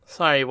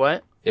Sorry,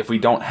 what? If we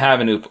don't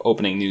have an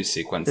opening news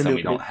sequence, then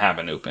we don't have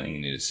an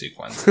opening news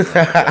sequence.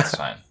 That's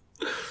fine.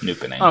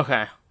 Noopening.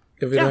 Okay.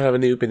 If we don't have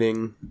an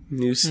opening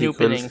news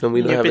sequence, then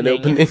we don't have an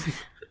opening.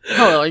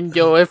 Oh,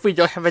 yo, if we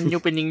don't have an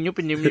opening. I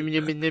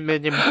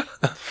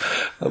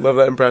love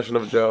that impression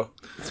of Joe.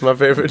 It's my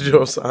favorite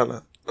Joe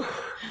Sana.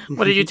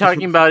 What are you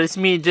talking about? It's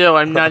me, Joe.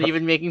 I'm not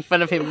even making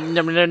fun of him.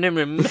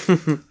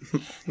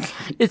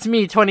 It's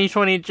me,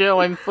 2020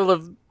 Joe. I'm full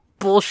of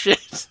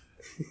bullshit.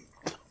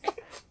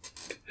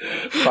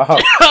 Wow.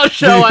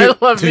 Joe, I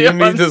love you.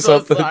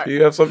 Do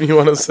you have something you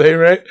want to say,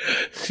 right?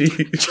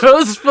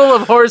 Joe's full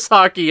of horse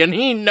hockey, and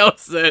he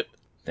knows it.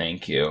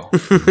 Thank you.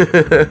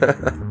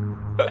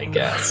 I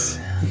guess.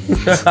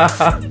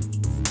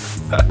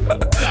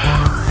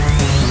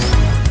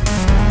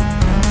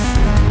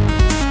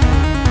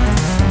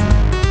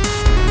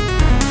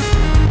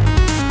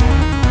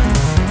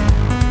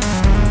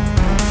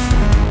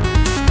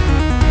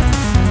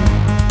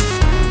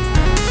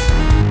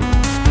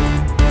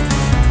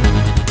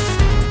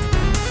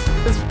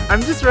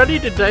 I'm just ready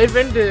to dive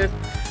into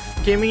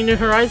Gaming New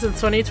Horizons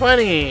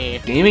 2020.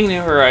 Gaming New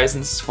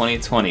Horizons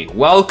 2020.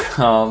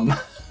 Welcome.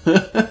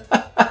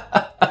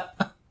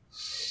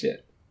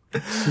 Shit.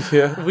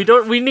 Yeah.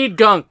 We need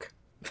gunk.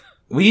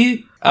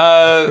 You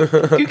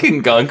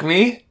can gunk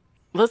me.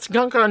 Let's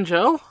gunk on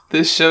Joe.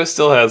 This show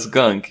still has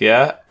gunk,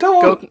 yeah?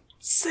 Don't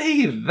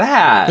say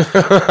that.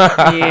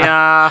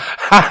 Yeah.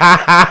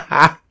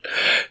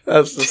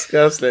 That's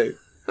disgusting.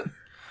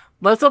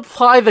 Let's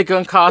apply the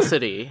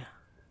gunkosity.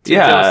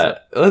 Yeah,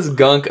 let's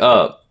gunk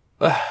up.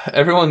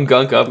 Everyone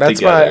gunk up That's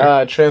together. That's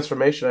my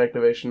transformation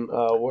activation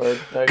word.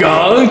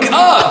 Gunk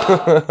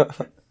up!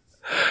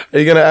 Are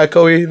you going to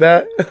echo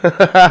that?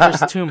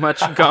 There's too much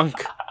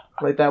gunk.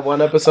 Like that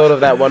one episode of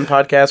that one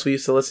podcast we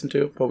used to listen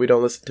to, but we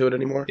don't listen to it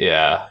anymore?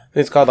 Yeah.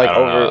 It's called like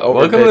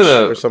Over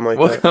Bitch or something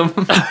like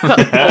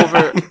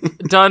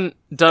that.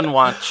 Done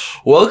watch.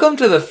 Welcome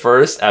to the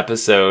first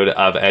episode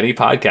of any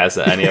podcast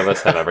that any of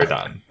us have ever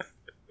done.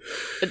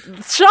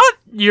 Shut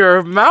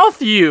your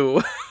mouth,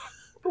 you!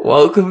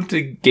 Welcome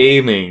to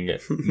Gaming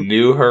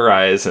New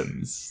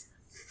Horizons.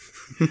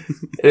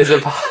 It is a...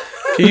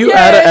 Can you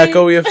add an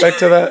echoey effect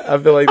to that? I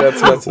feel like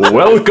that's necessary.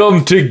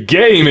 Welcome to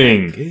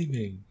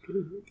Gaming!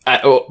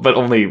 But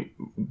only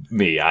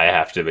me. I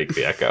have to make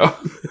the echo.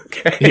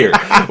 Okay. Here.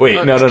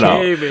 Wait, no.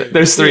 Gaming.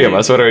 There's three of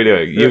us. What are we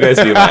doing? You guys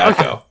be my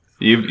echo.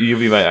 You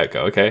be my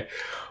echo, okay?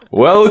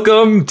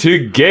 Welcome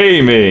to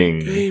Gaming!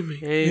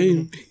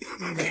 Gaming.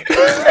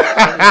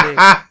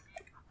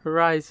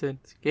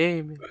 Horizons.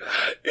 Gaming.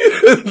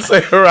 You didn't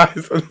say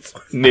Horizons.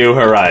 New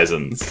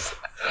Horizons.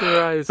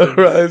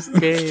 Horizons.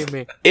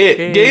 Gaming.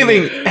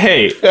 Gaming.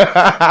 Hey.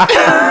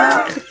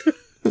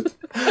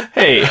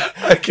 Hey.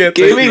 I can't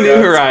Gaming New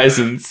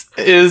Horizons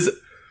is...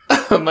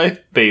 My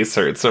face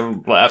hurts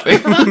from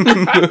laughing.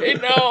 I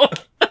know.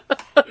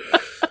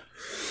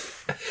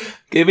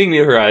 Gaming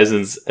New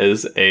Horizons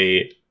is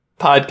a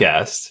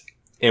podcast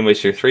in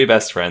which your three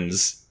best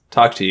friends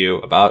talk to you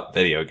about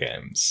video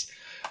games.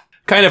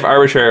 Kind of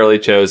arbitrarily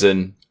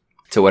chosen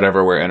to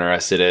whatever we're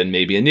interested in.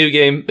 Maybe a new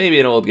game, maybe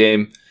an old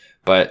game,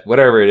 but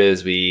whatever it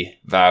is, we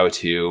vow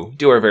to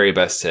do our very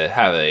best to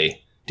have a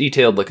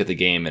detailed look at the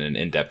game and an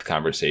in-depth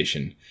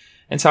conversation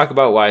and talk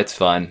about why it's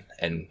fun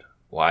and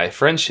why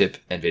friendship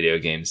and video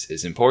games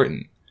is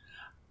important.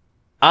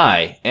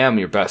 I am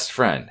your best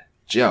friend,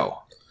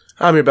 Joe.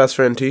 I'm your best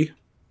friend, T.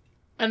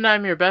 And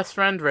I'm your best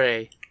friend,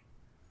 Ray.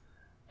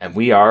 And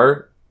we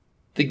are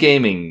the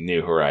Gaming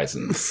New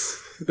Horizons.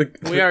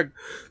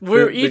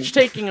 We're each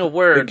taking a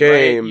word,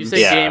 right? You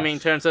say Yeah. gaming,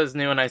 turns out it's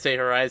new, and I say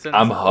horizons.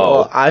 I'm ho.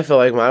 Well, I feel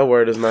like my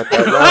word is not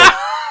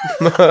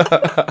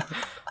that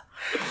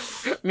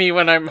long. Me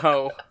when I'm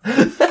ho.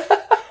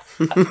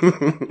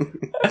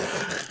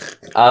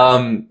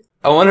 I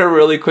want to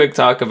really quick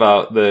talk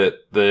about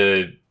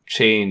the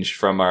change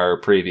from our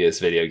previous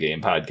video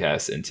game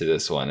podcast into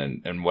this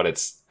one and what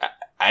it's...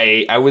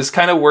 I was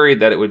kind of worried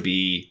that it would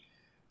be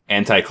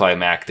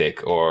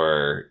anticlimactic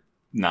or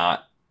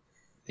not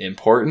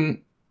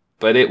important,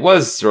 but it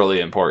was really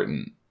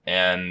important.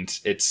 And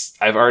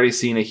I've already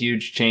seen a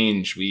huge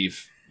change.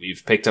 We've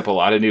picked up a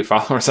lot of new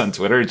followers on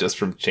Twitter just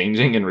from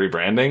changing and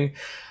rebranding.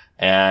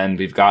 And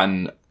we've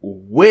gotten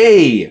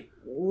way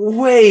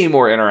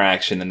more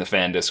interaction in the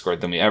fan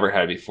Discord than we ever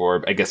had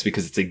before. I guess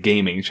because it's a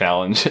gaming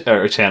challenge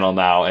or channel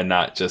now and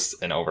not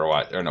just an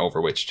Overwatch or an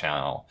Overwitch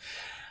channel.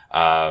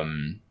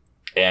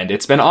 And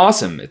it's been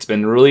awesome. It's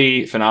been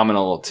really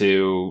phenomenal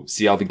to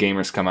see all the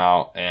gamers come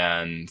out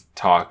and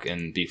talk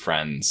and be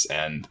friends.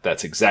 And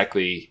that's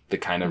exactly the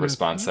kind of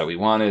response that we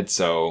wanted.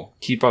 So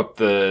keep up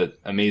the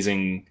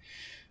amazing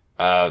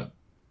work,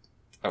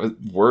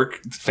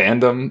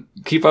 fandom.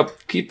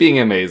 Keep being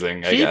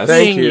amazing, I guess.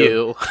 Thank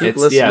you.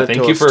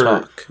 Thank you for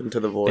talk into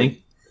the void.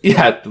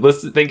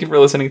 Thank you for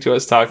listening to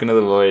us talk into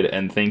the void,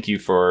 and thank you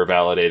for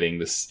validating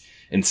this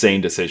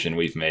insane decision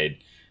we've made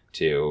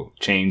to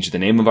change the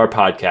name of our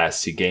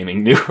podcast to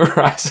Gaming New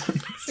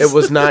Horizons. It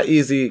was not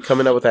easy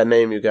coming up with that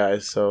name, you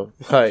guys. So,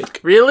 like,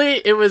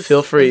 Really? It was.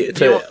 feel free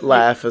to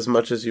laugh as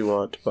much as you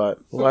want. But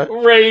what?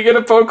 Ray, you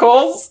gonna poke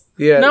holes?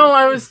 Yeah. No,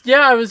 I was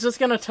just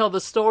gonna tell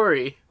the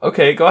story.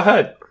 Okay, go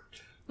ahead.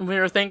 We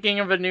were thinking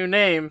of a new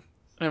name,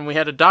 and we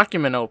had a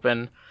document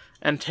open,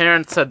 and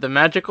Terrence said the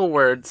magical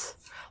words,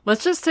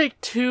 let's just take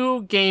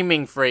 2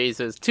 gaming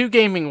phrases, 2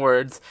 gaming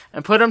words,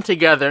 and put them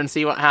together and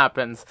see what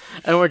happens.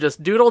 And we're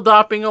just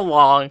doodle-dopping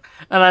along,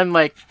 and I'm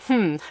like,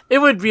 it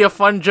would be a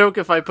fun joke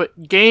if I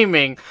put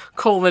gaming,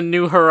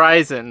 New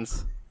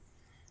Horizons.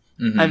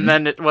 Mm-hmm. And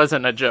then it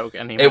wasn't a joke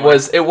anymore. It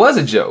was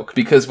a joke,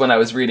 because when I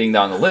was reading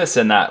down the list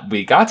and that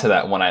we got to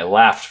that one, I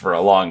laughed for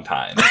a long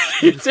time.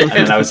 You did. And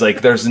then I was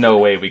like, there's no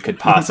way we could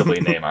possibly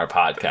name our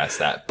podcast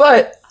that.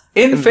 But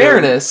in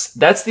fairness,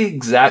 that's the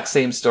exact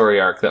same story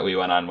arc that we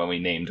went on when we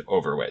named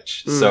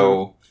Overwitch. Mm.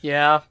 So,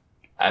 yeah.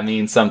 I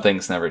mean, some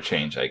things never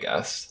change, I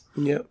guess.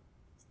 Yep.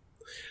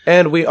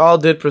 And we all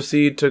did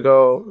proceed to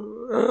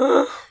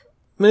go,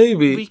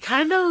 maybe. We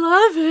kind of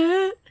love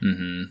it.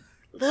 Mm-hmm.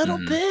 Little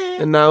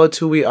bit. And now it's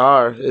who we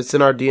are. It's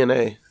in our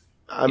DNA.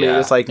 I mean,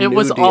 it's like it new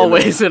was DNA.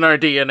 Always in our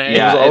DNA.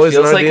 Yeah, it was always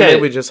in our like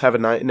DNA. We just have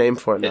a name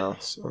for it now.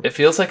 So. It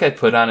feels like I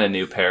put on a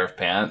new pair of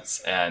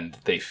pants and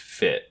they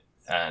fit.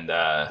 And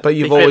but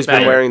you've always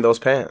been wearing those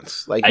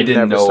pants. Like you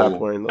never stopped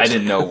wearing those. I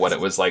didn't know what it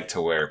was like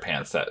to wear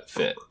pants that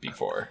fit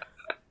before.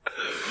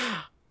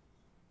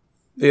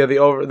 Yeah, the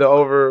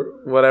over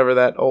whatever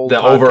that old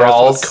the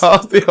overalls was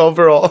called. The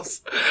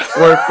overalls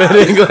weren't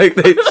fitting like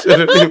they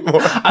should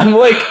anymore. I'm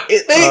like,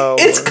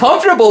 it's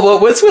comfortable,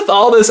 but what's with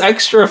all this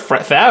extra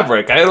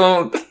fabric? I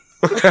don't.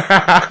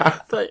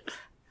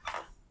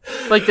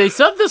 Like they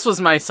said, this was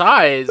my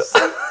size.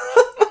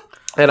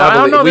 And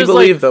we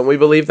believe them. We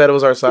believe that it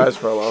was our size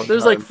for a long time.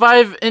 There's like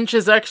 5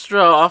 inches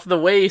extra off the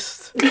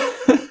waist.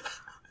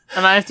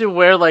 And I have to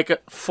wear like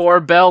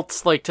 4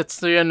 belts like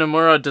Tetsuya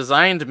Nomura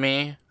designed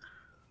me.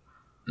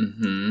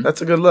 Mm-hmm.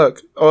 That's a good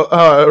look.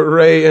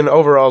 Ray in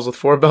overalls with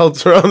 4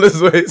 belts around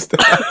his waist.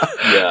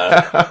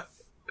 Yeah.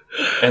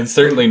 And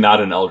certainly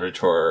not an Eldritch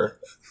Horror.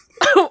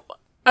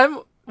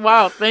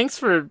 Wow, thanks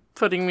for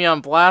putting me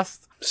on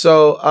blast.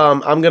 So,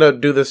 I'm gonna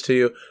do this to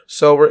you.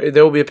 So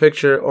there will be a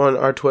picture on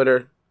our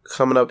Twitter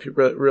coming up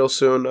real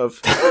soon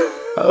of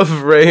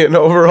Ray in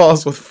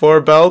overalls with 4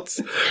 belts,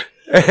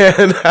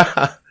 and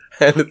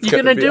it's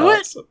gonna do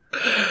awesome.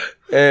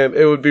 It. And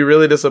it would be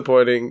really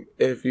disappointing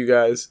if you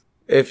guys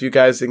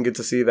didn't get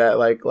to see that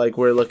like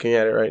we're looking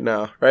at it right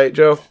now, right,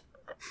 Joe?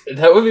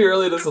 That would be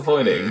really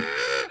disappointing.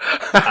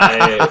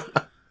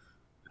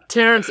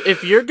 Terrence,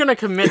 if you're gonna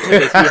commit to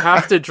this, you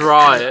have to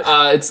draw it.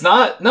 It's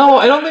not. No,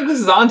 I don't think this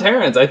is on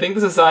Terrence. I think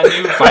this is on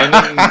you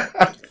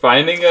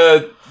finding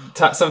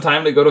some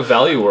time to go to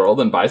Value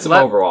World and buy some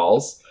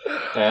overalls.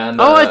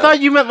 And I thought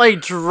you meant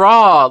like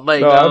draw.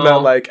 Like no, I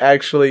meant like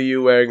actually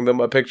you wearing them,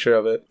 a picture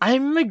of it.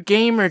 I'm a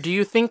gamer. Do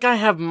you think I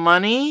have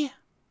money?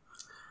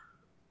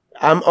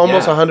 I'm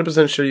almost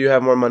 100% sure you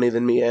have more money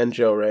than me and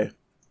Joe Ray.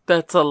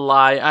 That's a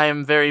lie. I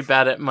am very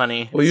bad at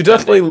money. Well, you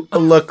definitely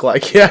look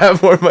like you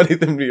have more money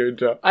than me or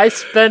Joe. I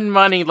spend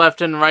money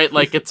left and right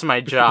like it's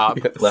my job.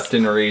 Yes. Left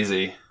and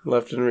Reezy.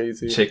 Left and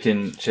Reezy.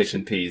 Chicken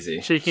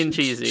peasy. Chicken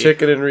cheesy.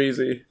 Chicken and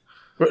Reezy.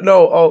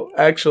 No,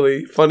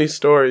 actually, funny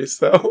story.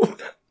 So,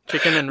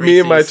 Chicken and Reese's. Me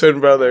and my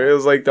twin brother, it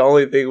was like the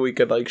only thing we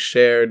could like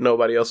share.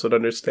 Nobody else would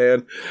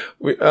understand.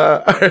 We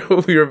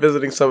were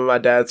visiting some of my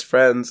dad's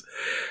friends,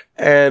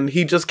 and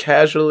he just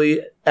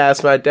casually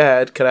asked my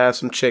dad, "Could I have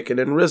some chicken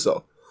and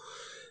Rizzo?"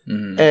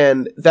 Mm-hmm.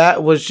 And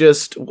that was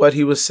just what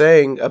he was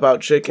saying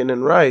about chicken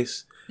and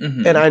rice.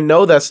 Mm-hmm. And I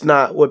know that's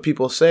not what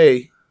people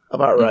say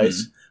about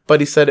rice, but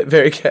he said it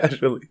very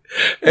casually.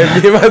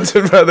 And me and my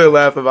twin brother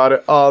laugh about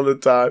it all the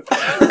time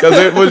because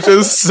it was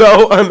just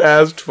so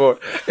unasked for,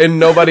 and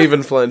nobody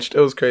even flinched.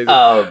 It was crazy.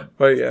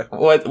 But yeah,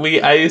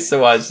 I used to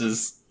watch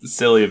this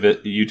silly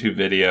YouTube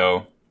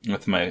video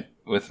with my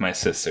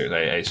sisters.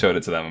 I showed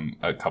it to them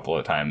a couple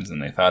of times,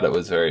 and they thought it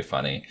was very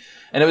funny.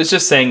 And it was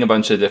just saying a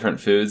bunch of different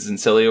foods in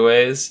silly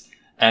ways.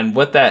 And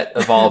what that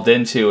evolved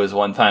into is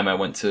one time I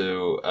went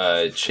to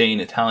a chain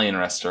Italian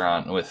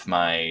restaurant with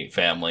my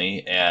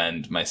family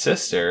and my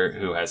sister,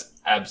 who has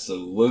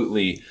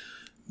absolutely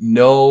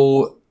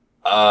no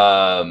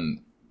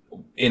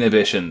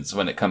inhibitions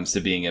when it comes to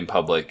being in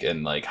public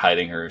and like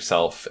hiding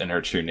herself and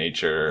her true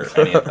nature or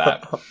any of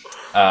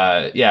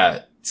that.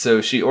 Yeah. So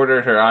she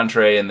ordered her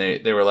entree and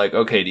they were like,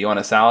 okay, do you want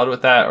a salad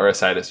with that or a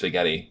side of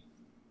spaghetti?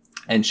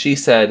 And she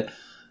said,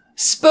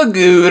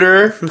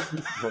 Spagooter.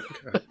 Oh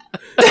my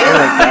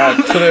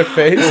god. To their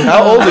face.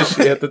 How old is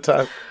she at the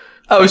time?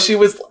 Oh, she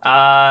was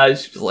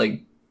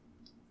like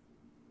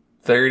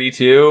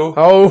 32.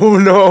 Oh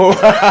no.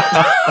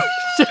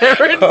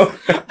 Sharon,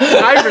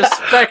 I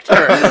respect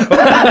her.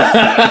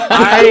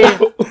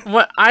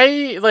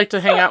 I like to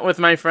hang out with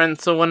my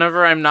friends, so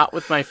whenever I'm not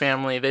with my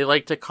family, they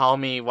like to call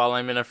me while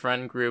I'm in a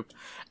friend group,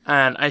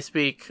 and I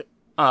speak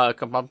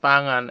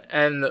Kapampangan,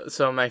 and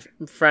so my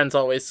friends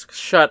always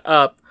shut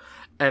up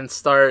and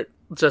start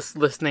just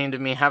listening to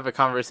me have a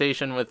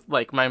conversation with,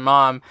 like, my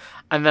mom,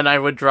 and then I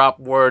would drop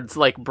words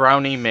like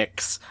brownie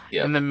mix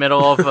in the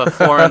middle of a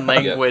foreign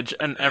language,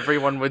 and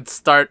everyone would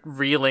start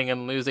reeling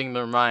and losing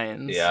their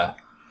minds. Yeah.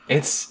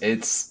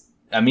 It's,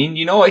 I mean,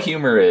 you know what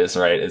humor is,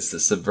 right? It's the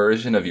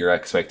subversion of your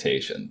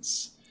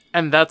expectations.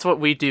 And that's what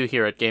we do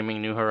here at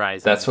Gaming New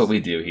Horizons. That's what we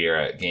do here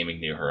at Gaming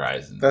New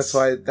Horizons. That's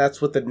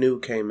what the new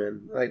came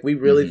in. Like, we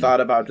really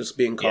thought about just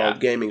being called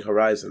Gaming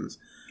Horizons.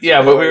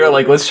 Yeah, but we were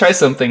like, let's try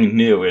something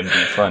new and be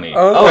funny.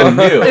 And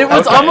new. It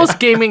was almost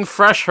Gaming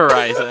Fresh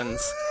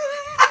Horizons.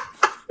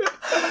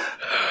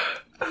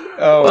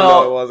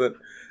 No, it wasn't.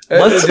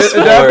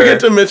 Did I forget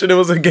to mention it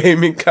was a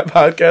gaming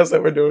podcast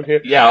that we're doing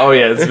here? Yeah,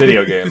 it's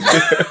video games.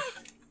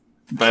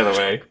 By the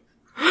way.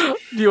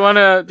 Do you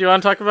wanna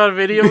talk about a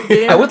video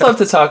game? I would love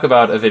to talk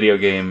about a video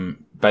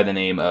game by the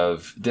name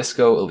of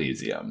Disco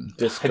Elysium.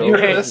 Have you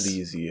heard of this?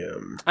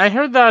 Elysium. I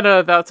heard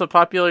that that's a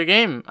popular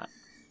game.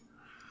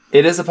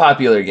 It is a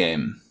popular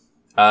game.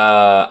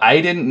 I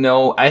didn't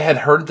know. I had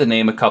heard the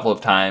name a couple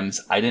of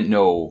times. I didn't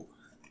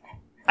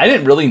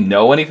really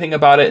know anything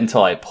about it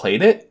until I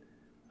played it.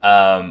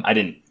 I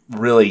didn't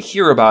really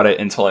hear about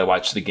it until I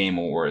watched the Game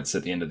Awards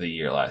at the end of the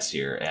year last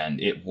year, and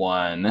it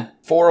won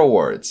 4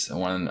 awards. It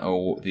won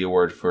the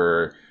award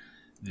for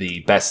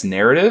the Best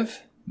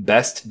Narrative,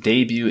 Best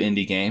Debut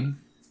Indie Game,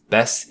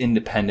 Best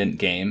Independent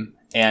Game,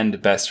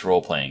 and Best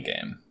Role-Playing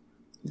Game.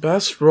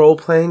 Best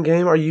role-playing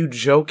game? Are you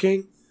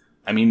joking?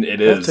 I mean,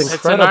 it is. That's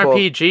incredible.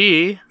 It's an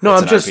RPG. No,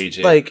 It's I'm an just,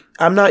 RPG. like,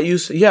 I'm not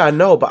used to... Yeah, I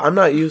know, but I'm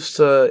not used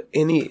to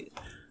any...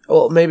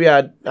 Well, maybe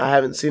I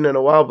haven't seen it in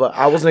a while, but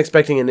I wasn't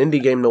expecting an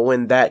indie game to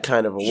win that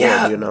kind of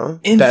award, you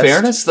know? In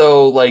fairness,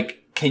 though,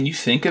 like, can you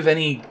think of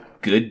any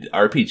good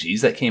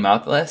RPGs that came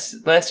out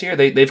last year?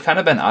 They've kind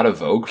of been out of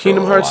vogue for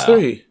Kingdom a Hearts while.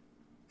 3.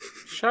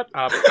 Shut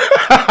up.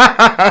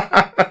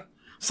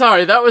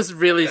 Sorry, that was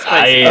really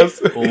spicy. I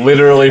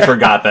literally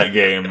forgot that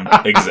game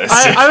existed.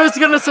 I was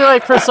gonna say,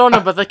 like, Persona,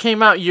 but that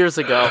came out years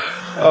ago.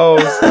 Oh,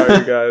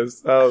 sorry, guys.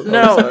 Sorry.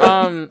 No,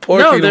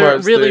 there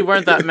Hearts really 3.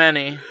 weren't that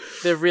many.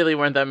 There really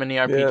weren't that many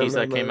RPGs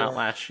that came out no.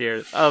 last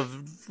year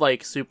of,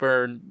 like,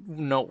 super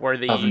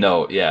noteworthy. Of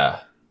note, yeah.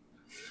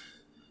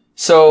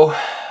 So,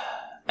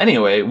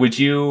 anyway, would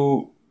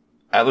you...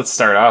 let's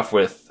start off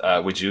with,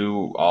 would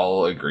you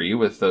all agree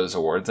with those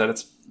awards that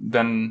it's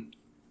been...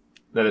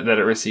 that it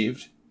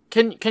received?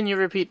 Can you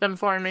repeat them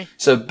for me?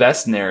 So,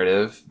 Best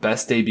Narrative,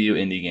 Best Debut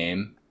Indie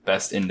Game,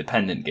 Best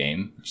Independent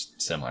Game, which is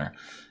similar,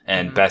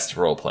 and Best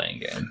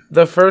Role-Playing Game.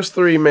 The first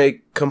 3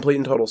 make complete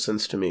and total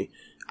sense to me.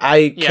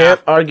 I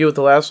can't argue with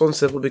the last one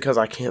simply because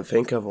I can't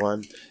think of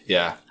one.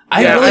 Yeah.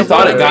 I really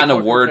thought it got an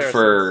award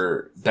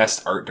for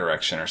Best Art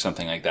Direction or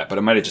something like that, but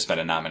it might have just been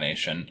a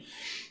nomination.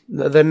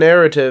 The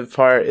narrative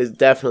part is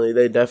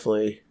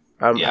definitely...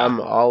 I'm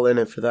all in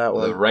it for that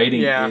one. The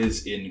writing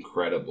is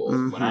incredible.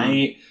 When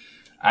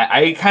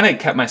I kind of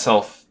kept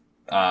myself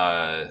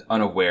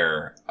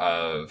unaware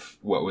of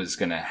what was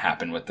going to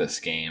happen with this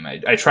game.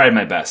 I tried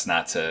my best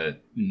not to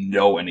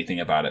know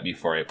anything about it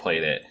before I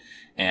played it.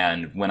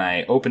 And when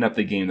I open up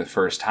the game the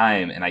first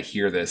time and I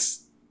hear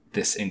this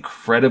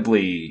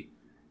incredibly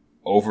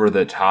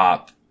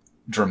over-the-top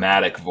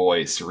dramatic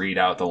voice read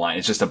out the line,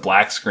 it's just a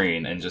black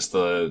screen and just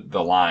the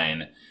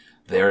line,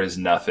 "There is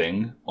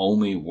nothing,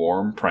 only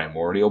warm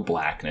primordial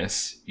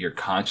blackness. Your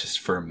conscience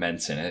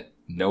ferments in it,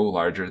 no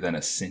larger than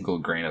a single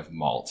grain of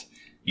malt.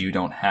 You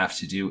don't have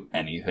to do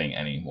anything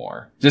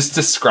anymore." Just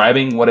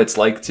describing what it's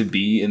like to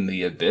be in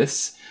the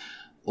abyss.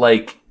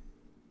 Like,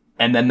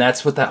 and then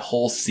that's what that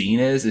whole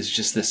scene is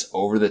just this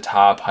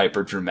over-the-top,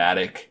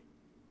 hyper-dramatic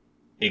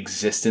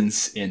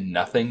existence in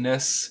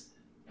nothingness.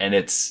 And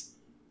it's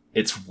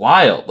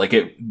wild. Like,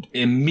 it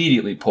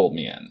immediately pulled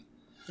me in.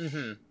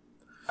 Mm-hmm.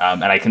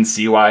 And I can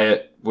see why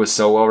it was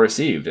so well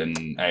received.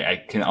 And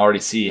I can already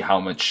see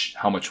how much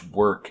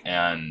work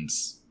and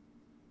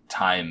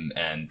time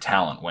and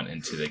talent went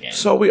into the game.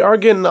 So we are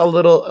getting a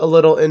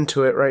little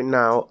into it right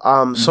now.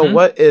 So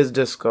what is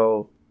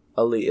Disco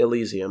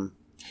Elysium?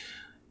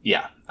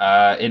 Yeah.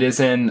 It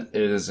is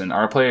an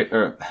R-playing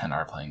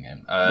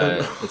game.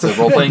 It's a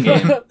role-playing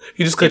game.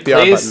 You just click the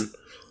R button.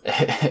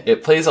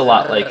 It plays a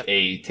lot like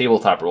a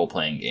tabletop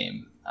role-playing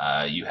game.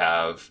 You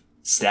have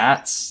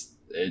stats.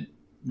 It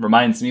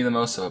reminds me the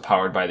most of a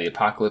Powered by the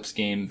Apocalypse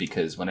game,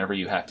 because whenever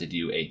you have to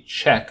do a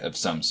check of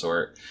some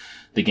sort,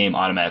 the game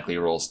automatically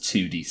rolls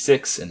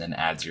 2d6 and then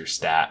adds your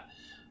stat.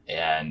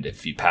 And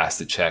if you pass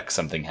the check,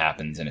 something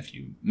happens. And if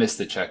you miss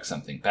the check,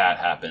 something bad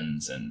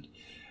happens. And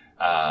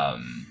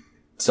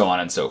so on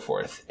and so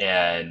forth.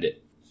 And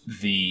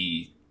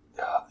the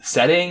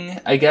setting,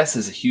 I guess,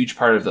 is a huge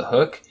part of the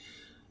hook,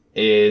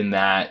 in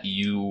that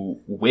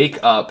you wake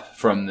up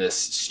from this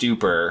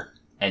stupor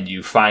and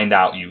you find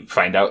out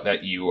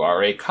that you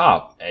are a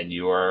cop and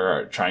you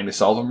are trying to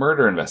solve a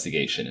murder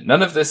investigation.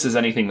 None of this is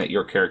anything that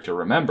your character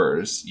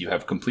remembers. You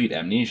have complete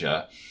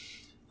amnesia.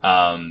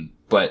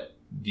 But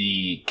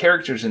the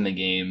characters in the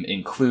game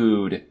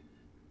include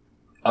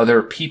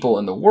other people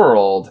in the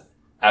world,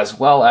 as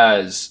well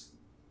as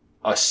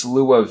a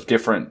slew of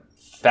different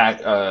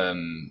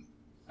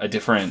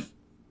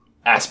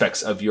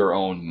aspects of your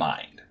own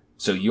mind.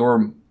 So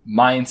your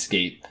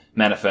mindscape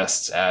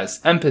manifests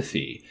as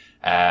empathy,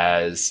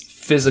 as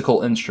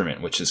physical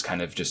instrument, which is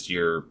kind of just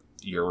your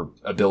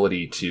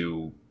ability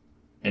to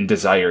and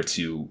desire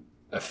to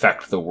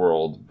affect the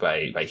world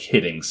by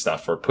hitting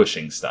stuff or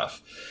pushing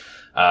stuff.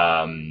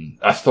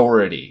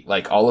 Authority,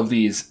 like all of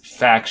these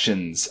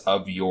factions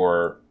of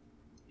your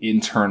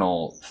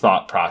internal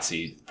thought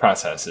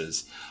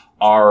processes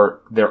are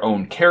their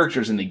own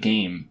characters in the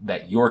game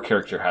that your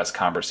character has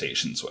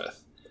conversations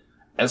with,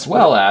 as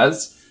well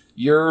as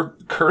your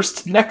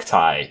cursed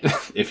necktie,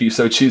 if you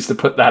so choose to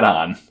put that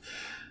on,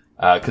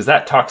 because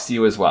that talks to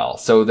you as well.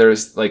 So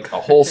there's like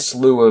a whole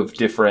slew of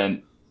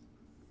different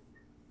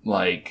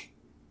like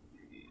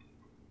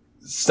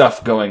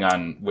stuff going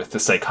on with the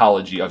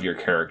psychology of your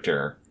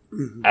character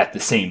at the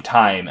same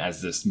time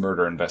as this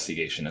murder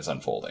investigation is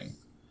unfolding.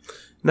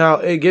 Now,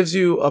 it gives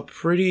you a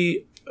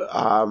pretty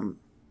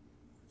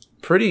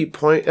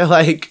point,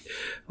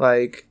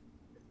 like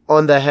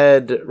on the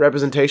head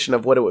representation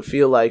of what it would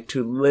feel like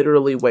to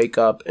literally wake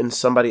up in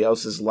somebody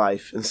else's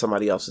life, in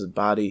somebody else's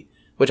body,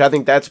 which I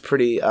think that's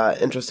pretty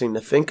interesting to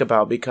think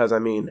about because, I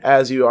mean,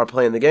 as you are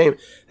playing the game,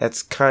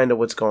 that's kind of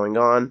what's going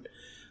on.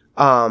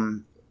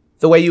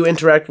 The way you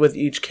interact with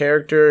each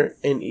character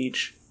in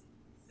each,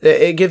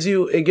 it gives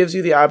you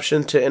the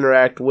option to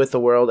interact with the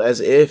world as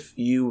if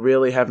you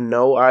really have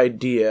no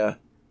idea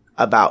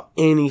about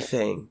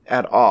anything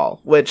at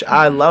all, which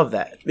I love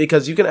that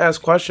because you can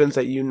ask questions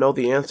that you know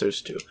the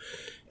answers to.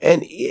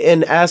 And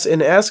in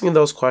asking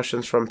those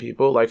questions from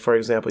people, like, for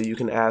example, you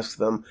can ask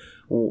them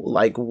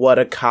like what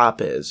a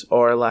cop is,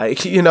 or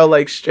like, you know,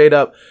 like straight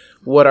up,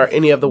 what are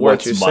any of the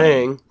words you're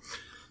saying?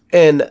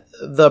 And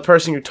the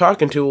person you're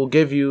talking to will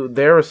give you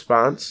their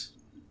response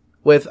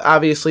with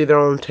obviously their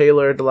own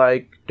tailored,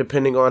 like,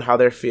 depending on how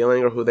they're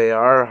feeling or who they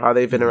are or how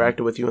they've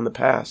interacted with you in the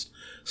past.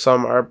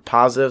 Some are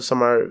positive,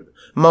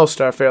 most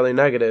are fairly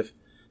negative.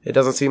 It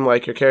doesn't seem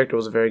like your character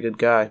was a very good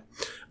guy.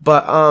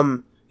 But,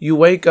 you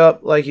wake up,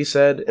 like you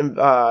said,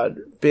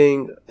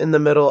 being in the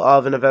middle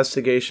of an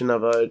investigation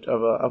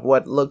of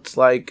what looked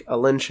like a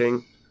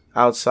lynching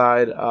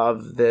outside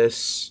of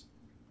this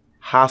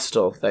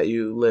hostel that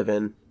you live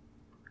in.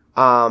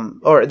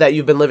 Or that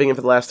you've been living in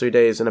for the last 3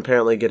 days and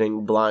apparently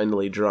getting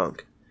blindly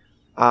drunk.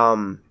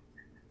 The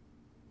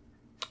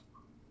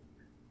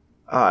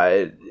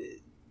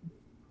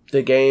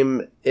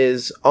game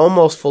is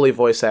almost fully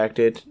voice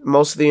acted.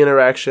 Most of the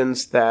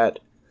interactions that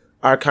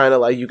are kind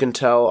of like you can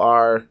tell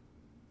are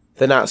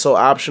the not so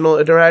optional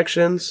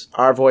interactions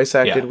are voice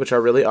acted, which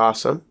are really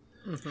awesome.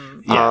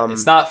 Mm-hmm. Yeah,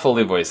 it's not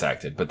fully voice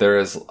acted, but there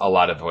is a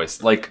lot of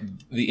voice. Like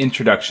the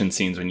introduction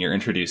scenes when you're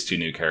introduced to a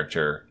new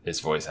character is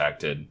voice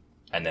acted.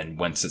 And then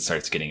once it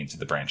starts getting into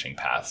the branching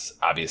paths,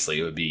 obviously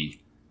it would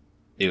be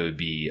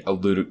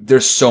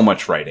there's so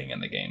much writing in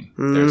the game.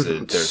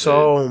 There's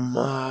so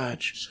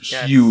much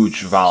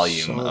huge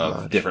volume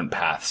of different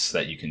paths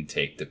that you can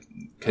take.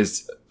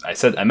 Because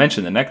I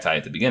mentioned the necktie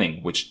at the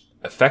beginning, which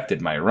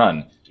affected my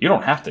run. You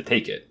don't have to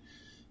take it.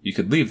 You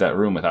could leave that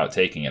room without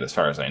taking it, as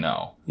far as I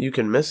know. You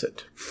can miss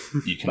it.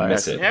 You can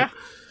miss it. Yeah.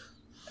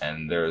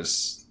 And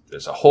there's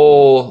a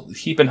whole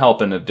heap and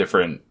helping of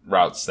different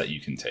routes that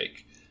you can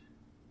take.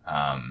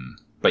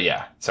 But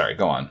yeah, sorry,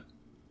 go on.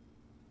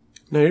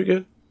 No, you're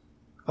good.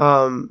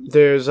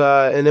 There's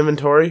an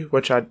inventory,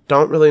 which I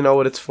don't really know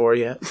what it's for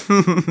yet,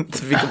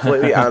 to be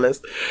completely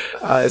honest.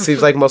 It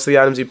seems like most of the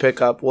items you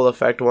pick up will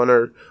affect one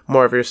or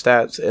more of your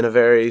stats in a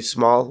very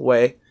small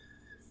way.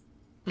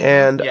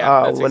 And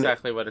that's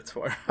exactly what it's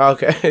for.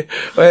 Okay.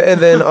 And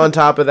then on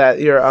top of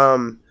that, your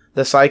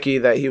the psyche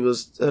that he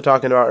was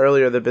talking about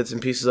earlier, the bits and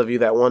pieces of you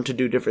that want to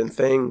do different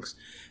things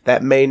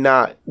that may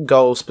not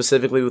go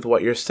specifically with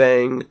what you're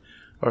saying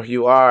or who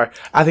you are.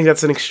 I think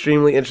that's an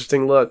extremely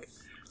interesting look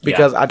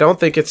because I don't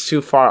think it's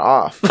too far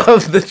off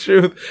of the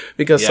truth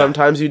because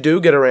sometimes you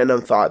do get a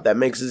random thought that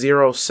makes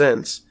zero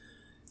sense.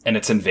 And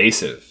it's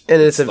invasive.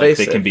 It's like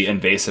invasive. They can be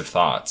invasive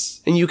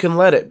thoughts. And you can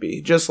let it be.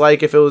 Just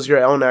like if it was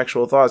your own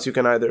actual thoughts, you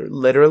can either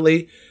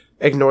literally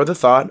ignore the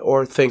thought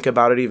or think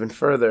about it even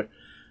further,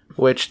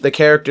 which the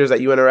characters that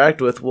you interact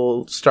with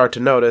will start to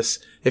notice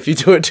if you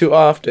do it too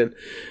often.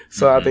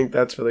 So I think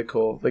that's really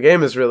cool. The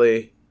game is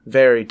really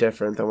very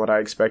different than what I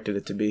expected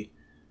it to be.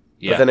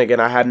 Yeah. But then again,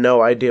 I had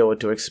no idea what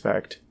to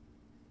expect.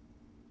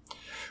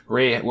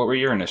 Ray, what were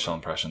your initial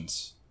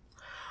impressions?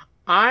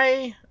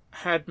 I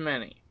had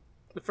many.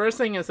 The first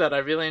thing is that I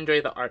really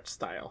enjoy the art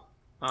style.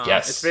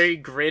 Yes. It's very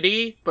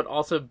gritty, but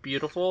also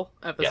beautiful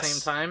at the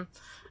same time.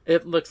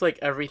 It looks like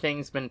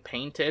everything's been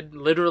painted.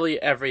 Literally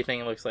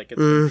everything looks like it's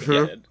been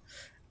painted.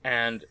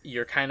 And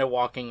you're kind of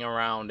walking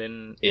around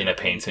in a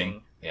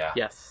painting. Yeah.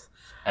 Yes.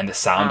 And the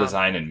sound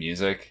design and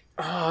music.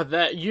 Oh,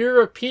 that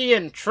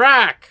European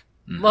track!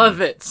 Love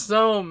it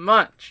so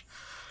much.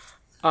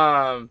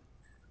 When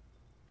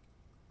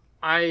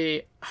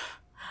I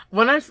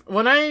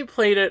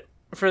played it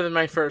for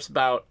my first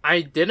bout,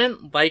 I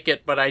didn't like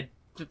it, but I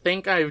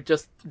think I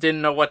just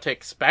didn't know what to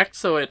expect,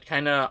 so it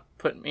kind of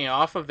put me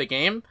off of the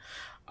game.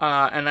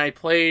 And I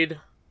played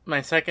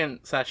my second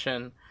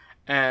session,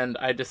 and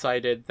I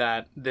decided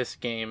that this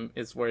game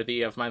is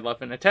worthy of my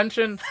love and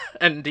attention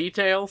and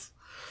details.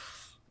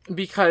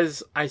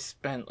 Because I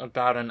spent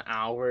about an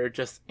hour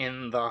just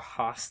in the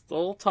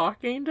hostel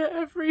talking to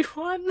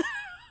everyone.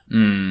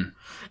 And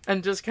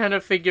just kind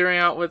of figuring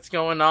out what's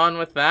going on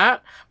with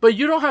that. But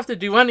you don't have to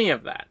do any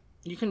of that.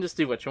 You can just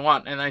do what you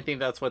want. And I think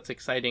that's what's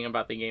exciting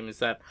about the game, is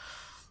that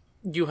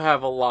you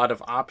have a lot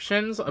of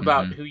options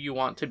about who you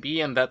want to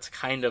be. And that's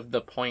kind of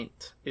the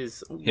point,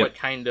 is what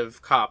kind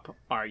of cop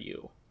are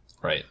you?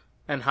 Right.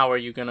 And how are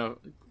you going to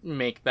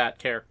make that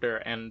character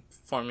and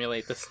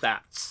formulate the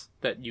stats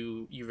that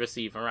you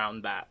receive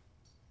around that?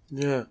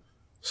 Yeah.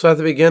 So at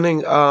the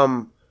beginning,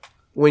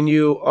 when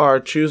you are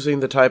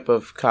choosing the type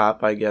of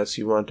cop, I guess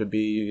you want to be,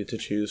 you get to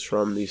choose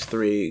from these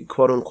 3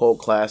 quote-unquote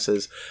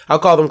classes. I'll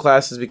call them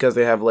classes because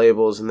they have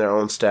labels and their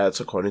own stats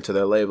according to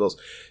their labels.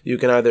 You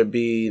can either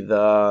be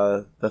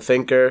the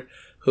thinker,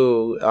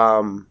 who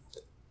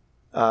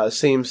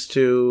seems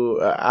to...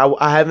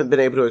 I haven't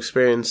been able to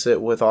experience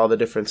it with all the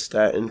different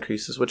stat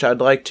increases, which I'd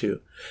like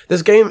to.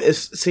 This game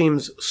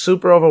seems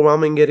super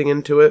overwhelming getting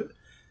into it.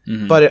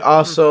 But it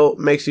also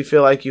makes you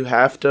feel like you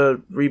have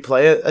to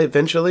replay it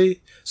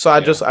eventually. So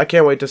I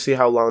can't wait to see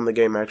how long the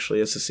game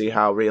actually is, to see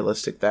how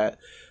realistic that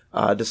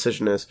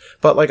decision is.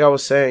 But like I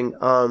was saying,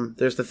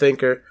 there's the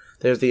thinker,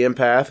 there's the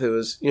empath, who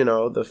is,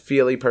 the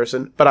feely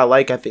person. But I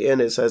like at the end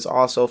it says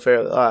also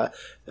fairly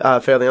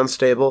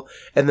unstable.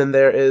 And then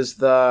there is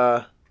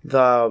the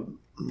basically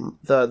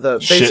the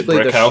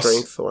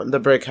strength one, the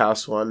brick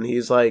house one.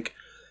 He's like,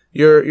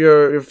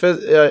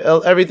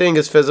 everything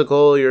is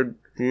physical.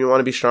 You want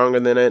to be stronger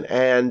than it,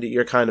 and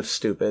you're kind of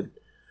stupid.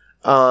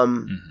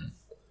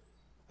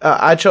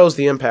 I chose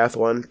the empath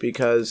one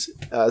because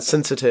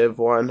sensitive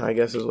one, I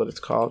guess is what it's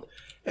called,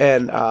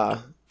 and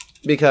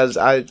because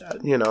I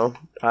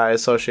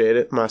associate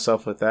it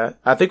myself with that.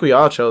 I think we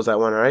all chose that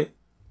one, right?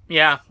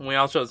 Yeah, we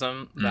all chose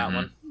that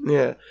one.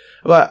 Yeah,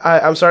 but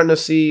I'm starting to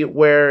see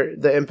where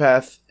the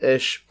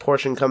empath-ish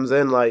portion comes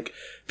in. Like,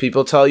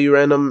 people tell you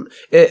random.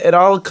 It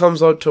all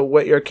comes out to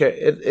what your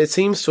it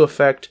seems to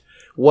affect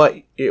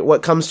what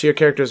comes to your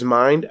character's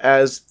mind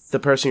as the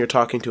person you're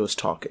talking to is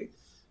talking.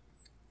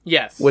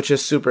 Yes. Which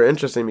is super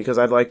interesting, because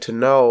I'd like to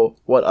know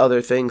what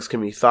other things can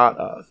be thought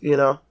of,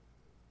 Yeah,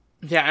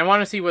 I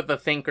want to see what the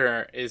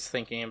thinker is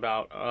thinking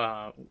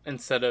about,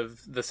 instead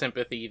of the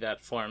sympathy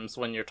that forms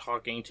when you're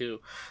talking to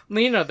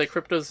Lena, the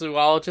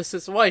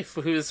cryptozoologist's wife,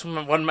 who's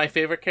one of my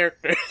favorite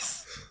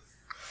characters.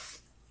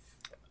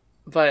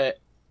 But,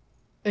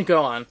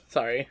 go on,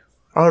 sorry.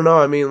 I don't know,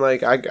 I mean,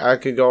 like, I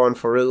could go on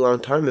for a really long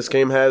time. This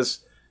game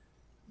has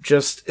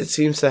it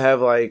seems to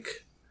have,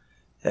 like,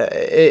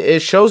 it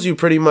shows you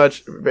pretty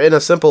much, in a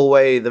simple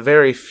way, the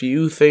very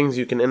few things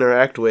you can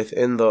interact with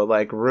in the,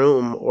 like,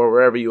 room or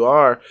wherever you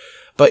are,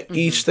 but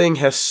each thing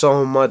has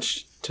so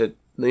much to,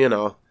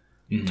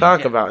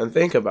 talk about and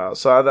think about.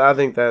 So I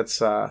think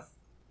that's,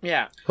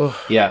 Yeah.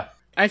 Yeah.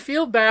 I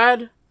feel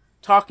bad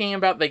talking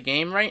about the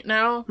game right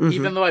now,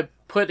 even though I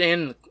put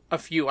in a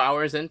few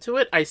hours into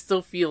it. I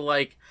still feel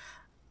like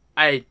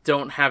I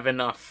don't have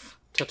enough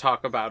to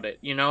talk about it,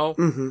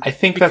 I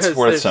think that's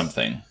worth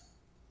something.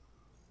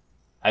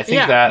 I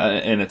think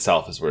that in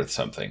itself is worth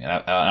something, and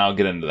I'll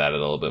get into that a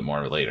little bit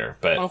more later.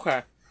 But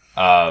okay,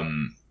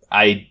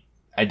 I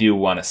do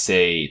want to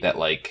say that,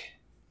 like,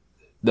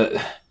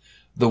 the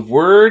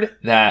word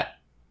that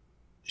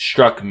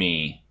struck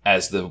me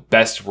as the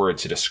best word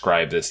to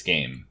describe this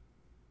game,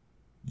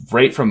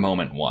 right from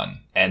moment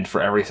one, and for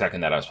every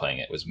second that I was playing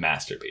it, was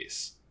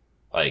masterpiece.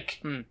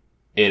 Like,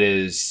 it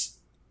is.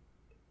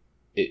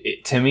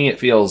 It to me, it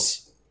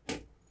feels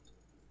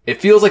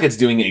like it's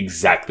doing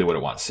exactly what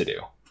it wants to do.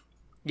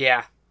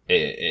 Yeah.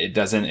 It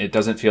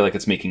doesn't feel like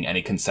it's making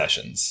any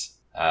concessions.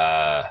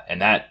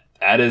 And that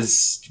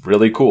is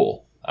really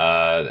cool.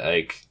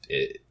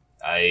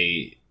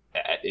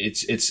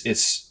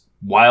 It's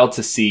wild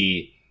to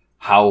see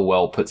how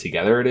well put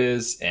together it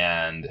is,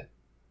 and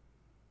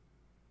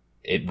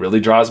it really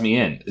draws me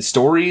in.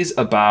 Stories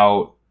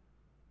about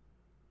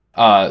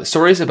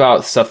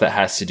stuff that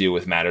has to do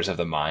with matters of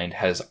the mind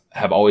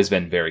have always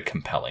been very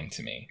compelling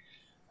to me.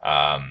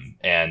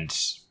 And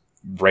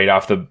right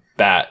off the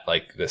bat,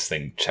 like, this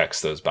thing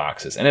checks those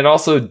boxes. And it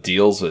also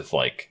deals with,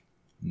 like,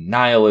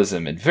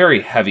 nihilism and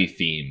very heavy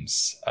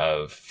themes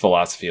of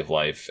philosophy of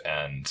life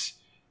and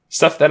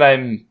stuff that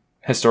I'm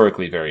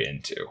historically very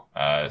into.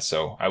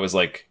 So I was,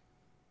 like,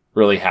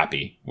 really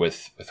happy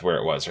with where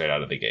it was right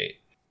out of the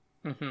gate.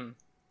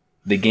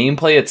 The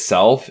gameplay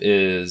itself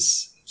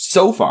is,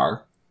 so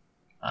far,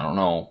 I don't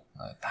know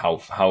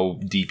how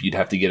deep you'd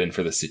have to get in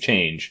for this to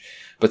change,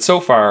 but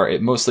so far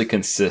it mostly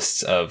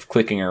consists of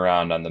clicking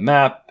around on the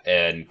map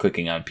and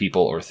clicking on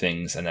people or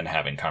things and then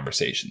having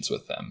conversations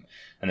with them.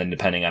 And then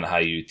depending on how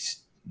you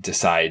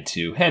decide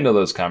to handle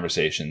those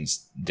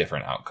conversations,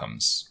 different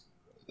outcomes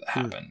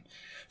happen.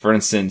 For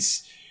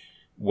instance,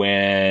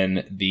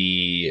 when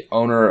the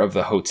owner of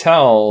the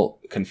hotel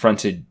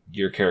confronted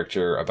your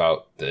character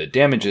about the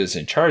damages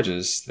and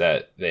charges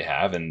that they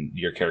have and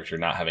your character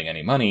not having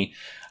any money,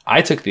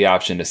 I took the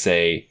option to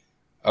say,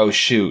 oh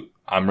shoot,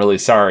 I'm really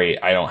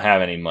sorry, I don't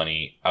have any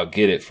money, I'll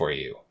get it for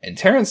you. And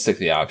Terrence took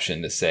the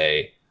option to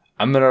say,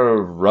 I'm going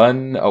to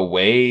run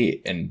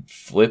away and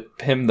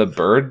flip him the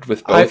bird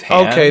with both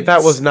hands. Okay,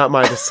 that was not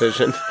my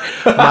decision.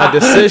 My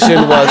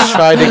decision was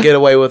try to get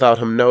away without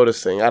him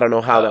noticing. I don't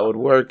know how that would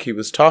work. He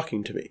was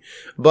talking to me.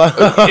 But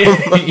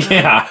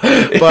yeah.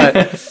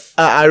 But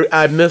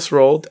I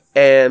misrolled,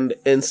 and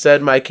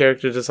instead my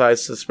character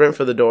decides to sprint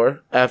for the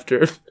door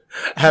after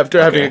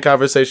having a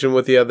conversation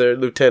with the other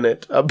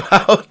lieutenant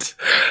about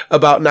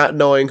not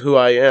knowing who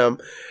I am,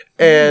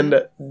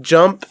 and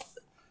jump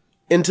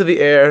into the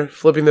air,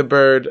 flipping the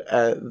bird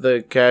at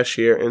the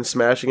cashier and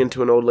smashing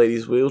into an old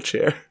lady's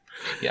wheelchair.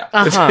 Yeah.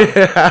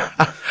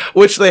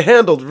 Which they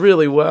handled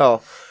really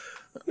well.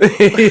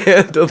 He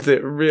handled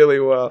it really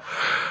well.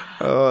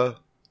 That's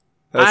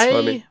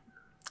funny.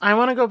 I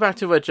want to go back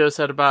to what Joe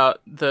said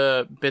about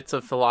the bits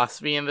of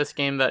philosophy in this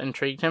game that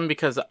intrigued him,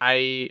 because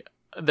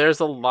there's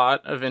a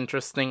lot of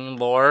interesting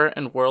lore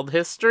and world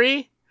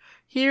history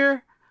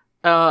here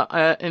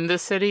in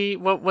this city.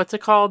 What's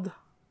it called?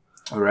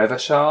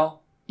 Revachol?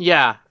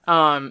 Yeah,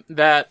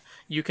 that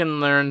you can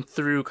learn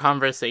through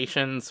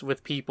conversations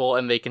with people,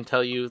 and they can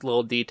tell you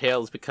little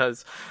details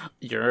because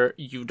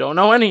you don't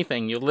know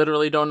anything. You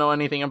literally don't know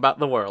anything about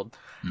the world.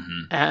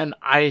 Mm-hmm. And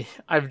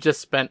I've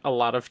just spent a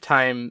lot of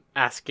time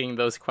asking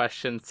those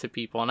questions to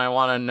people, and I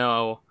want to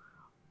know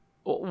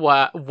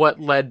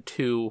what led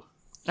to,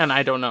 and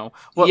I don't know.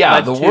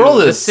 The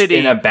world is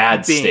in a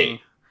bad state.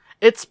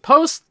 It's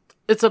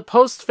a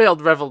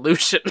post-failed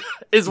revolution,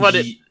 is what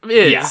it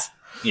is.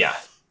 Yeah.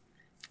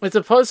 It's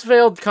a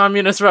post-failed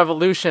communist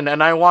revolution,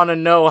 and I want to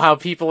know how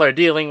people are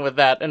dealing with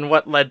that and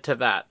what led to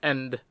that.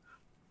 And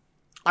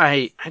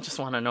I just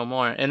want to know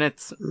more. And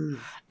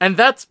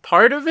that's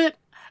part of it.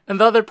 And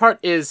the other part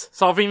is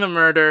solving the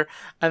murder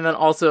and then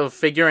also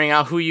figuring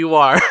out who you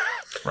are.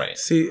 Right.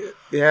 See,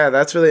 yeah,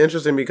 that's really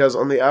interesting because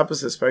on the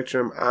opposite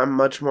spectrum, I'm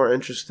much more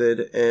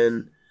interested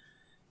in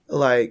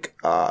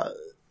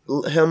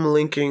him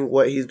linking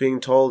what he's being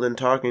told and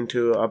talking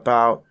to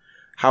about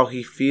how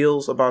he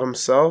feels about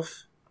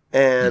himself.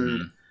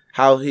 And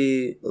how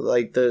he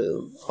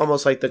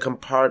almost like the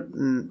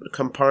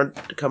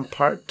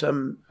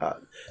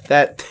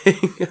that thing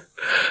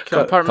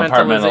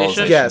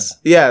compartmentalization.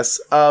 Yes,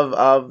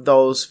 of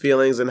those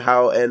feelings and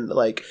how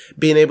like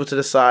being able to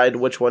decide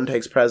which one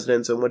takes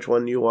precedence and which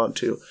one you want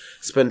to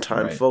spend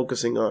time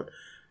focusing on.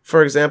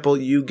 For example,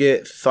 you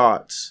get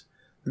thoughts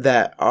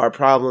that are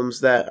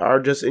problems that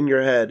are just in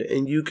your head,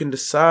 and you can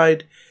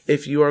decide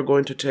if you are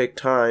going to take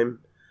time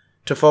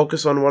to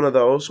focus on one of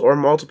those, or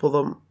multiple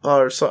of them,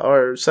 or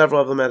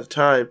several of them at a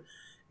time,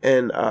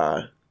 and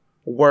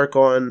work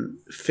on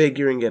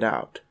figuring it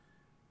out.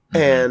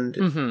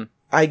 And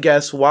I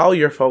guess while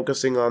you're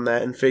focusing on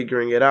that and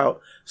figuring it out,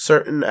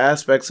 certain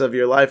aspects of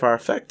your life are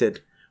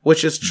affected,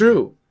 which is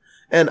true.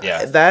 And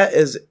that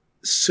is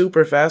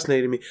super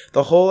fascinating to me.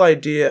 The whole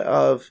idea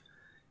of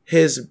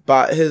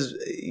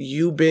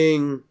you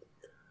being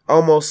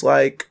almost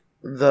like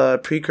the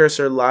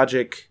precursor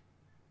logic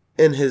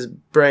in his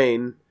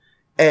brain,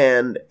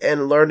 and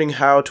learning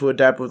how to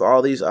adapt with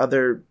all these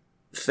other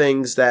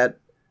things that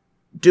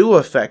do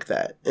affect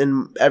that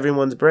in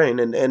everyone's brain,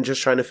 and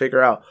just trying to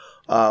figure out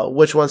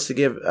which ones to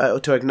give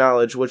to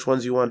acknowledge, which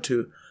ones you want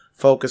to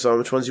focus on,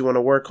 which ones you want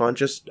to work on,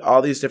 just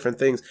all these different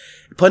things.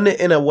 Putting it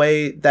in a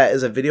way that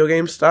is a video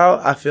game style,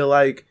 I feel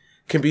like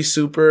can be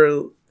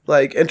super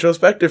like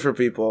introspective for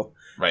people,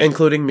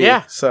 including me.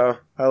 Yeah. So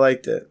I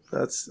liked it.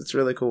 It's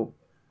really cool.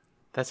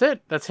 That's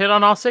it. That's hit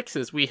on all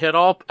sixes. We hit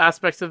all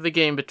aspects of the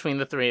game between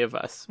the three of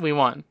us. We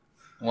won.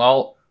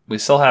 Well, we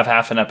still have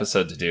half an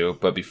episode to do,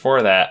 but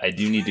before that, I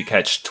do need to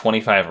catch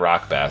 25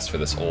 rock bass for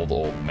this old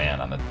man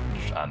on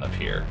the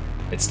pier.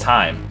 It's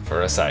time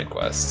for a side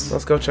quest.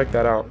 Let's go check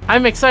that out.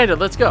 I'm excited.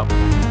 Let's go.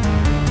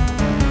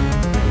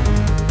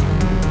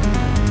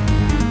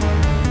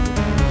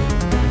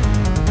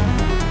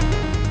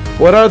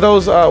 What are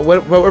those?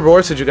 What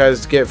rewards did you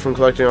guys get from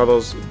collecting all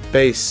those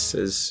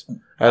bases,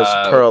 as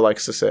Pearl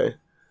likes to say?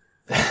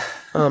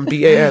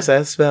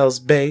 BASS spells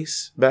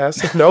bass.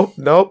 Bass?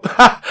 Nope.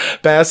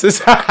 Basses.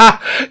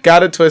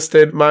 Got it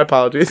twisted. My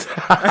apologies.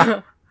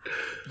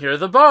 You're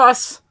the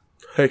boss.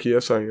 Heck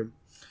yes, I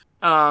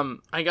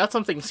am. I got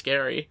something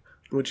scary.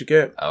 What'd you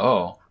get?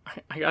 Oh.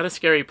 I got a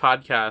scary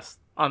podcast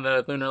on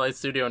the Lunar Light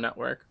Studio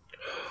Network.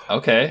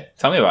 Okay.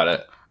 Tell me about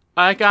it.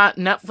 I got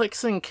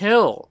Netflix and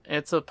Kill.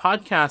 It's a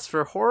podcast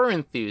for horror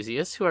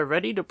enthusiasts who are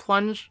ready to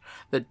plunge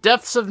the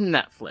depths of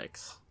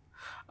Netflix.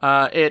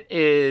 It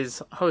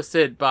is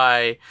hosted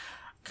by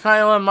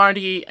Kyla,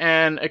 Marty,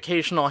 and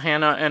occasional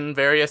Hannah and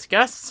various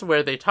guests,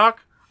 where they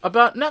talk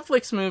about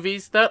Netflix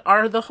movies that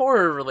are the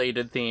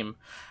horror-related theme.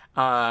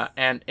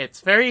 And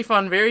it's very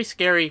fun, very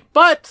scary,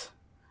 but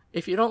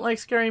if you don't like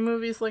scary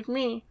movies like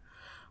me,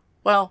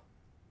 well,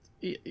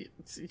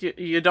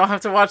 you don't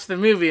have to watch the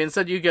movie.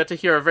 Instead, you get to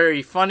hear a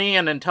very funny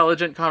and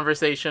intelligent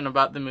conversation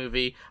about the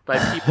movie by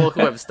people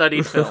who have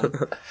studied film.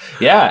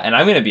 Yeah, and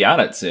I'm going to be on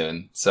it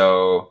soon,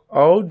 so...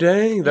 Oh,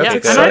 dang, that's And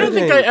exciting. I don't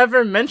think I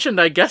ever mentioned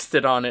I guessed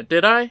it on it,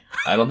 did I?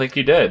 I don't think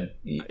you did.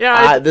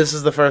 Yeah, This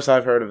is the first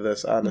I've heard of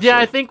this, honestly. Yeah,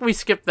 I think we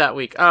skipped that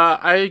week.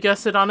 I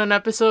guessed it on an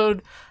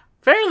episode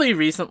fairly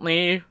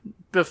recently,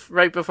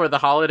 right before the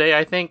holiday,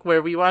 I think,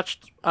 where we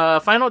watched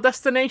Final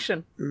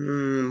Destination.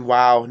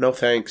 Wow, no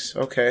thanks.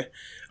 Okay.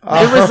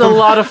 It was a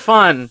lot of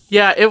fun.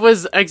 Yeah, it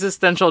was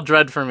existential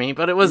dread for me,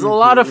 but it was a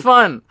lot of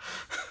fun.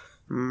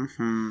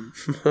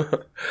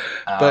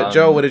 But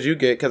Joe, what did you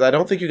get? Because I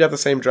don't think you got the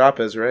same drop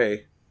as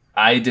Ray.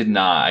 I did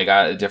not. I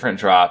got a different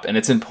drop, and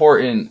it's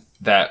important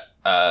that,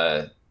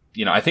 I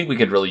think we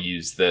could really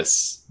use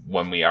this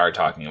when we are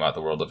talking about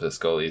the world of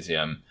Disco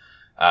Elysium.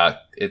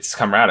 It's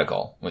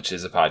Comradical, which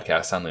is a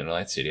podcast on Lunar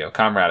Light Studio.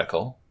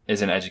 Comradical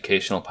is an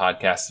educational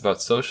podcast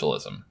about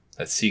socialism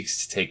that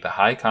seeks to take the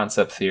high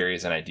concept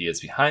theories and ideas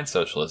behind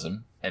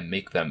socialism and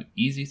make them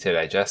easy to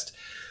digest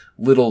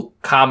little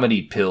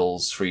comedy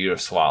pills for you to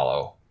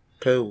swallow.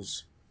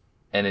 Pills.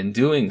 And in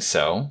doing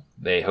so,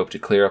 they hope to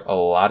clear up a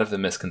lot of the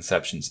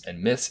misconceptions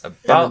and myths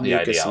about the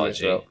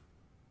ideology.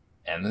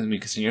 And the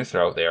mucus in your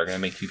throat. They are going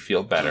to make you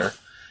feel better.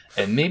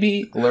 And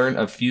maybe learn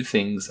a few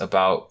things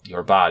about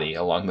your body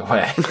along the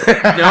way.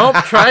 Nope,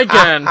 try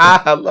again.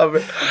 I love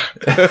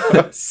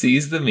it.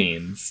 Seize the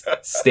means.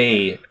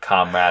 Stay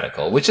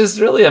comradical. Which is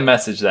really a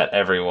message that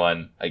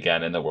everyone,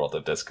 again, in the world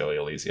of Disco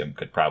Elysium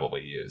could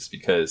probably use.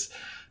 Because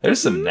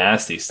there's some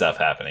nasty stuff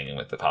happening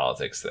with the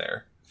politics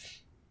there.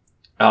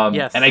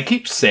 Yes. And I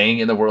keep saying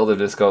in the world of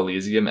Disco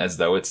Elysium as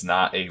though it's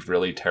not a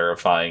really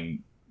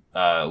terrifying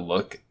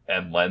look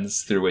and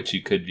lens through which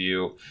you could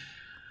view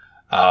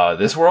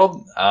this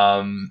world.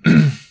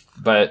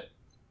 But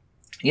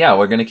yeah,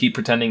 we're going to keep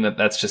pretending that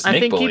that's just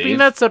make-believe. I think keeping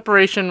that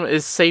separation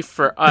is safe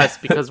for us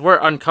because we're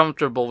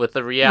uncomfortable with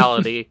the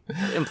reality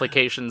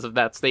implications of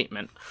that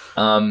statement.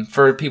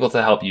 For people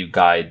to help you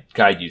guide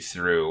you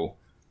through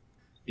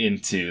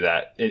into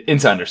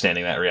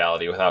understanding that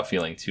reality without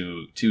feeling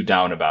too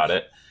down about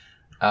it.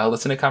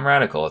 Listen to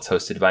Comradical. It's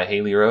hosted by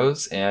Haley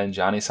Rose and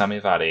Johnny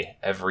Samivati.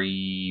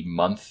 Every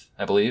month,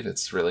 I believe.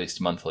 It's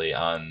released monthly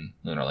on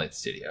Lunar Light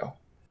Studio.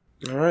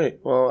 All right.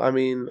 Well, I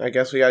mean, I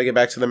guess we got to get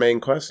back to the main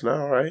quest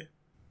now, right?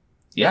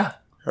 Yeah.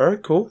 All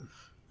right, cool.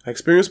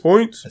 Experience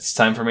points. It's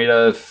time for me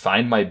to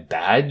find my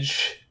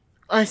badge.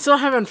 I still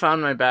haven't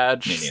found my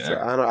badge. Me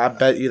neither. I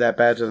bet you that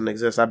badge doesn't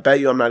exist. I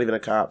bet you I'm not even a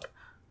cop.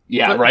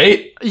 Yeah,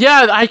 right?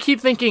 Yeah, I keep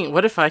thinking,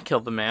 what if I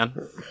killed the man?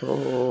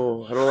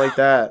 Oh, I don't like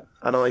that.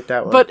 I don't like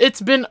that one. But it's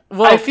been...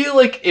 I feel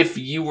like if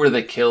you were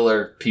the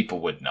killer, people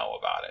would know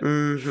about it.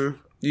 Mm-hmm.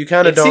 You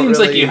kind of don't. It seems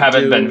really like you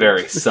haven't been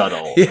very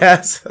subtle.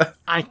 Yes.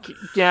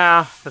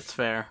 Yeah, that's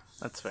fair.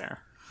 That's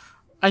fair.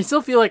 I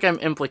still feel like I'm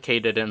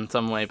implicated in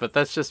some way, but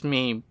that's just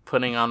me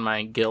putting on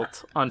my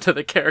guilt onto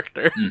the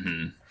character.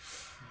 Mm-hmm.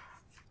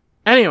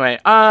 Anyway,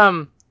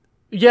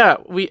 yeah,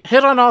 we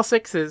hit on all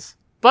sixes,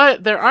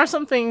 but there are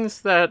some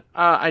things that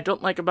I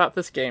don't like about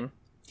this game.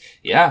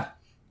 Yeah.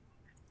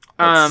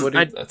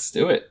 Let's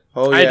do it.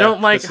 Oh, yeah. I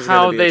don't like This is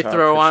how gonna be a they talk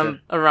throw for on sure.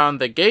 around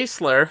the gay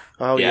slur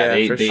Oh Yeah,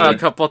 yeah, they- sure. a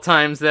couple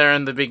times there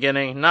in the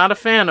beginning. Not a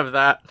fan of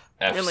that.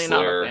 Really not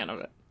F-slur. a fan of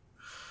it.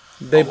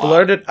 They a lot.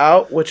 blurred it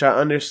out, which I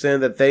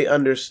understand that they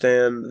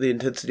understand the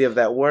intensity of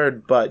that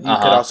word, but you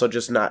could also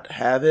just not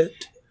have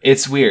it.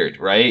 It's weird,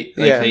 right?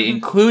 Like, Yeah. they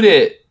include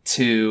it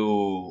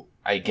to,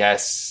 I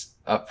guess,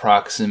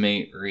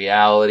 approximate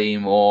reality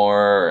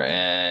more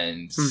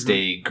and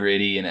stay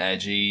gritty and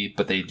edgy,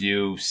 but they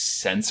do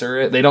censor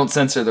it. They don't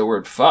censor the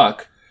word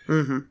fuck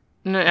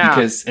Mm-hmm. Yeah.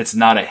 because it's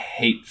not a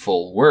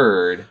hateful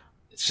word.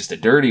 It's just a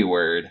dirty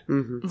word.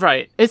 Mm-hmm.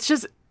 Right. It's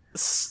just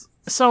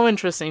so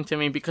interesting to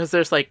me because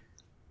there's like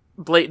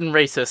blatant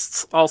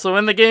racists also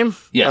in the game.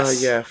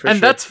 Yes. Yeah, for And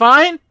sure. that's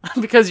fine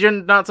because you're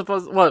not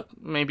supposed well,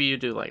 maybe you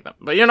do like them,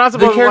 but you're not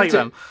supposed to like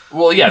them.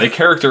 Well, yeah, the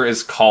character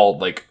is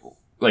called like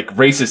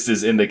racist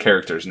is in the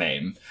character's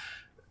name.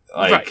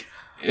 Like,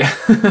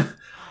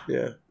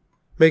 Yeah.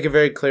 Make it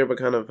very clear what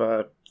kind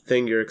of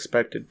thing you're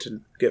expected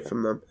to get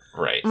from them.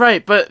 right.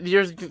 Right, but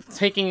you're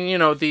taking,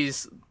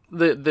 these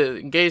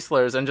the gay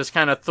slurs and just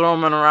kind of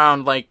throwing them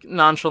around like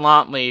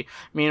nonchalantly.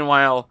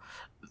 Meanwhile,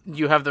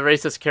 you have the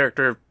racist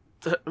character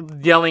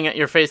yelling at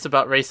your face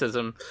about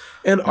racism.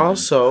 And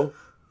also,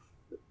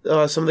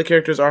 some of the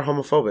characters are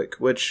homophobic,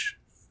 which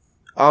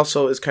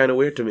also is kind of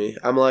weird to me.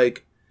 I'm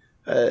like,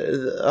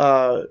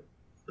 that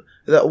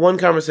one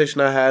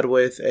conversation I had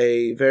with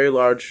a very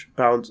large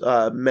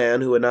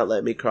man who would not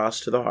let me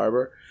cross to the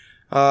harbor.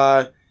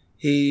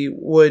 He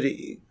would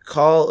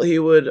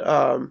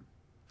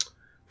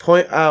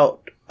point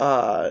out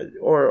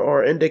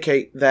or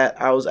indicate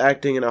that I was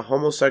acting in a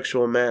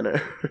homosexual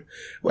manner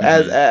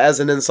as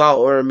an insult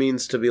or a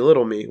means to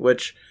belittle me,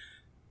 which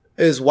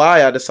is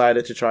why I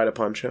decided to try to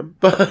punch him.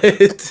 But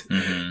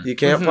you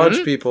can't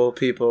punch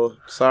people.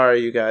 Sorry,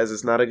 you guys.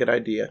 It's not a good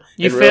idea.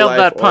 You in failed real life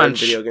that or in punch.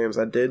 video games,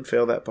 I did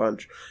fail that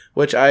punch,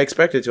 which I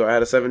expected to. I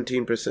had a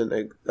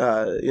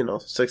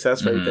 17%,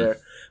 success rate there,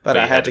 but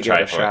I had to give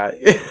it a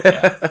shot.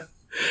 Yeah.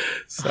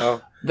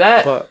 So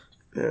that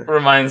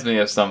reminds me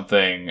of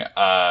something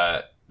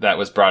that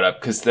was brought up,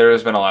 because there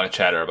has been a lot of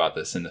chatter about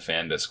this in the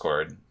fan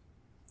Discord.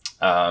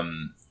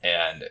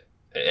 And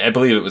I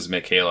believe it was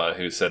Michaela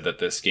who said that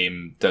this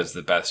game does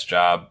the best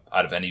job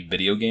out of any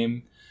video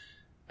game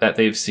that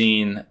they've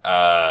seen,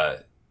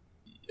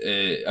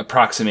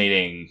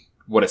 approximating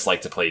what it's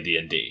like to play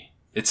D&D.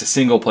 It's a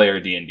single-player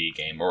D&D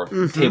game, or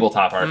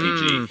tabletop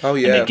RPG. Oh,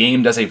 yeah. And the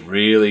game does a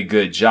really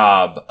good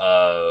job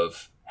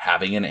of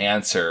having an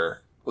answer.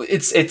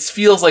 It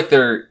feels like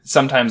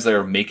sometimes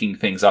they're making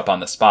things up on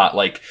the spot.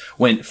 Like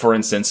for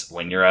instance,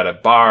 when you're at a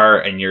bar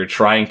and you're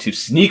trying to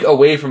sneak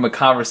away from a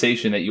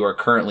conversation that you are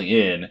currently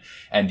in,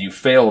 and you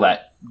fail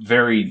that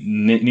very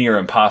near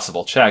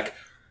impossible check,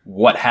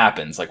 what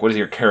happens? Like, what does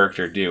your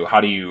character do?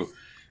 How do you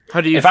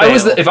if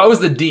I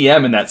was the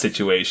DM in that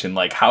situation,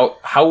 like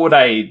how would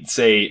I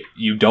say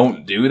you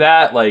don't do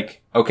that?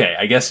 Like, okay,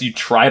 I guess you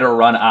try to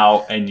run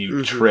out and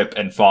you trip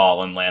and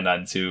fall and land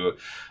onto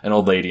an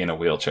old lady in a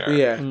wheelchair.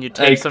 Yeah. And you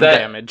take some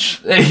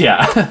damage.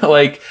 Yeah.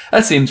 Like,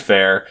 that seems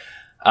fair.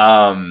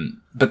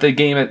 But the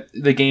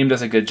game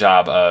does a good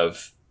job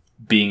of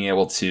being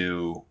able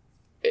to,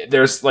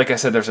 like I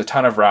said, there's a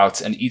ton of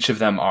routes, and each of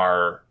them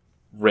are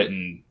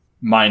written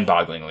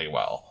mind-bogglingly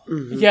well.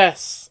 Mm-hmm.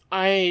 Yes.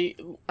 I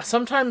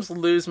sometimes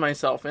lose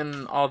myself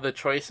in all the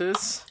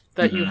choices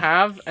that you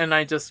have, and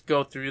I just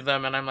go through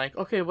them, and I'm like,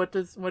 okay, what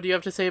do you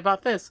have to say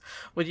about this?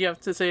 What do you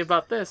have to say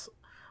about this?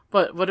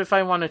 But what if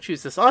I want to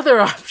choose this other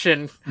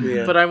option,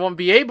 but I won't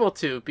be able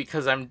to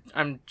because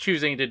I'm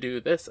choosing to do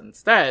this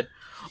instead?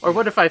 Or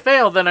what if I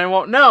fail, then I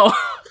won't know?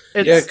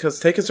 Yeah, because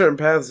taking certain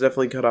paths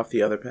definitely cut off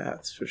the other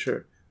paths, for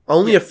sure.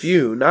 Only a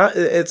few.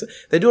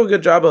 They do a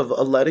good job of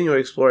letting you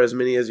explore as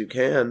many as you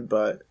can,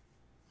 but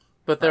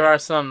there are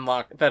some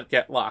that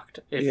get locked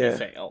if you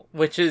fail,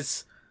 which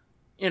is,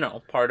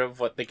 part of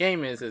what the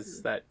game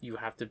is that you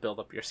have to build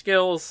up your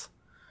skills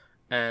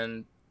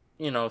and,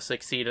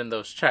 succeed in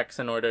those checks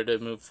in order to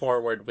move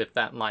forward with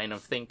that line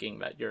of thinking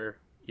that you're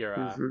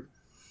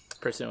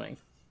pursuing.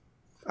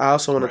 I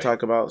also want to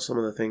talk about some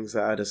of the things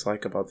that I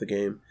dislike about the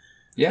game.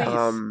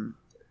 Yeah.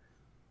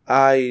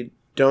 I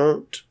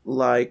don't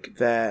like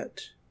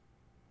that.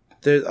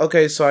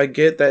 Okay, so I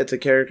get that it's a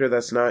character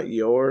that's not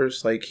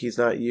yours, like he's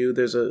not you.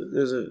 There's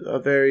a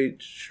very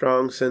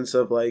strong sense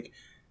of like,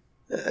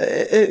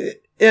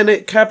 and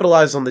it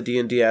capitalizes on the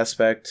D&D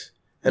aspect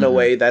in a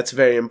way that's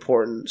very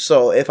important.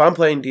 So if I'm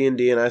playing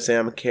D&D and I say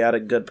I'm a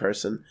chaotic good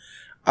person,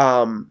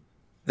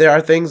 there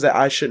are things that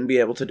I shouldn't be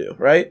able to do,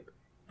 right?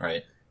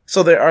 Right.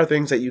 So there are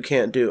things that you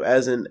can't do.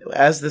 As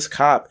this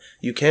cop,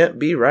 you can't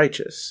be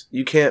righteous.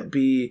 You can't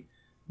be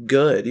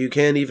good. You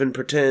can't even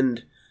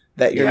pretend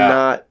that you're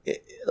not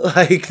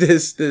like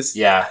this.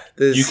 Yeah.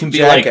 This you can be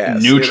jackass,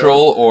 like neutral,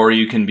 or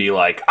you can be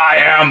like, I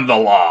am the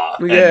law.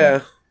 Yeah.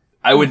 And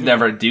I would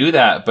never do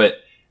that, but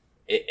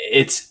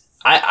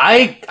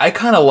I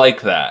kind of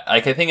like that.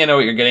 Like, I think I know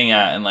what you're getting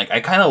at, and like, I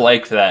kind of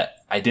liked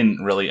that I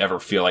didn't really ever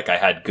feel like I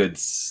had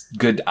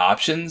good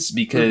options,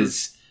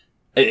 because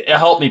it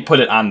helped me put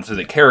it onto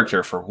the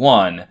character for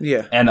one,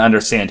 and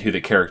understand who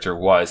the character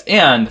was,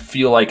 and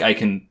feel like I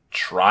can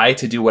try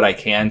to do what I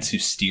can to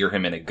steer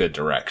him in a good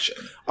direction.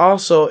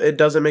 Also, it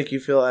doesn't make you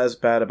feel as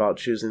bad about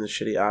choosing the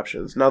shitty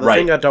options. Now, the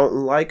thing I don't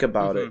like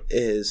about it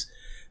is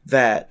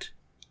that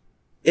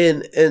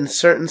in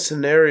certain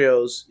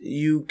scenarios,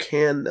 you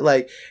can,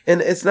 like, and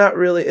it's not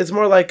really, it's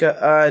more like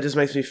it just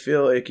makes me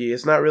feel icky.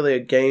 It's not really a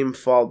game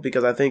fault,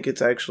 because I think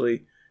it's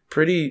actually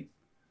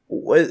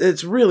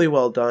it's really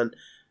well done.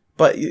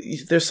 But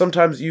there's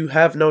sometimes you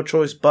have no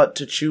choice but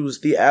to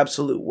choose the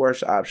absolute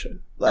worst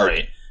option.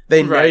 Like,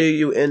 they narrow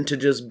you into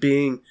just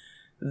being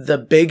the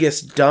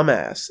biggest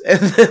dumbass, and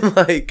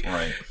then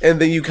and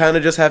then you kind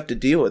of just have to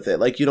deal with it.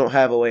 Like, you don't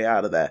have a way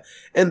out of that.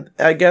 And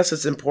I guess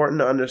it's important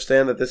to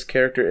understand that this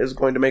character is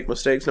going to make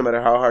mistakes no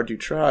matter how hard you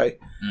try.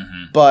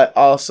 But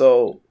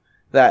also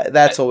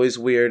that's always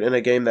weird in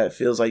a game that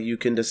feels like you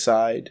can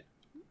decide.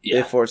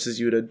 It forces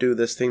you to do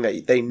this thing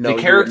that they know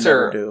the character you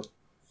would never do.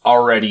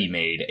 Already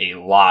made a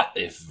lot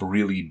of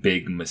really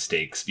big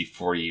mistakes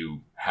before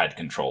you had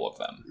control of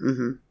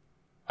them.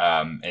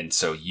 And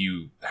so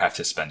you have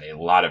to spend a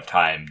lot of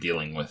time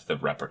dealing with the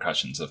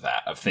repercussions of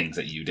that, of things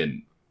that you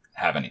didn't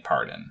have any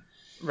part in.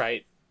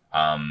 Right.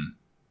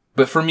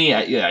 But for me,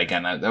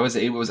 I was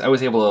able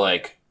to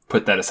like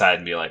put that aside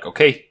and be like,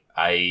 okay,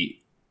 I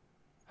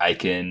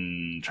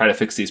can try to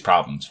fix these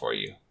problems for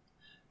you,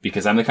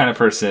 because I'm the kind of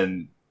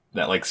person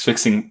that likes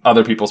fixing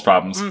other people's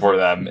problems for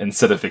them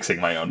instead of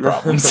fixing my own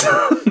problems.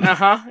 Oh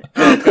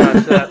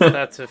gosh,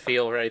 that's a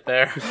feel right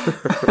there.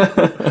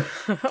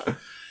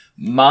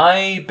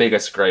 My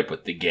biggest gripe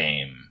with the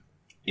game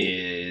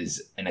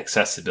is an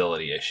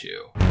accessibility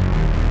issue.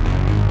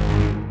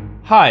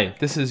 Hi,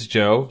 this is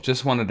Joe.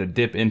 Just wanted to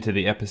dip into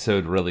the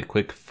episode really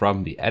quick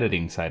from the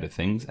editing side of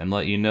things and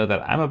let you know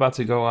that I'm about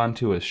to go on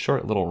to a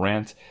short little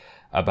rant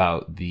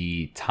about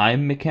the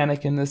time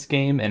mechanic in this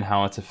game and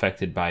how it's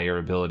affected by your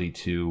ability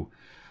to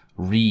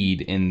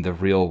read in the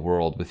real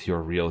world with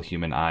your real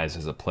human eyes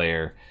as a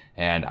player.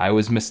 And I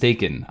was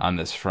mistaken on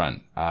this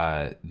front.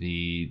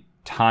 The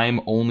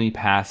time only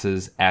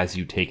passes as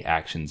you take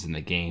actions in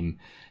the game.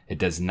 It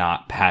does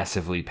not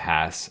passively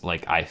pass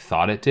like I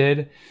thought it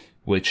did,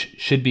 which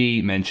should be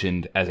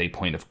mentioned as a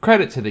point of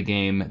credit to the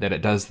game that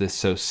it does this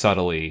so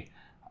subtly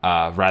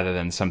rather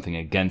than something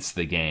against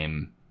the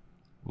game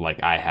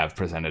like I have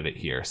presented it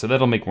here. So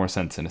that'll make more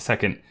sense in a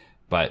second,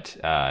 but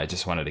I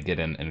just wanted to get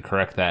in and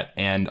correct that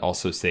and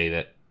also say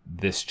that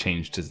this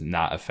change does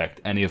not affect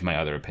any of my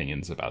other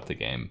opinions about the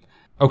game.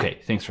 Okay,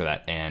 thanks for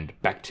that, and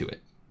back to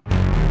it.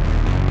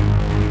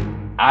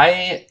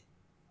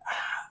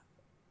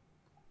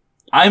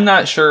 I'm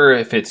not sure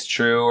if it's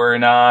true or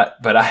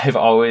not, but I've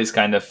always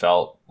kind of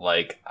felt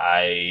like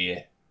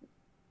I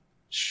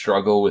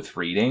struggle with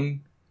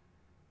reading.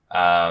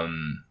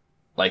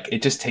 Like,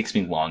 it just takes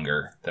me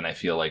longer than I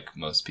feel like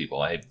most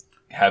people. I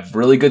have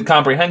really good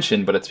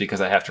comprehension, but it's because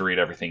I have to read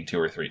everything 2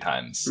 or 3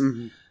 times.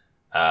 Mm-hmm.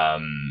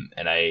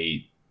 And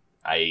I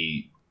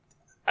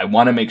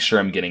want to make sure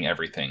I'm getting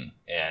everything.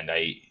 And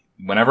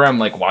whenever I'm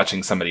like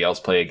watching somebody else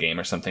play a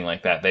game or something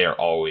like that, they are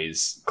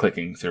always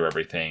clicking through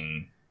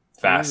everything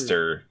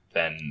faster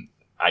than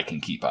I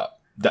can keep up.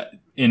 That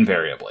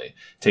invariably it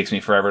takes me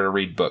forever to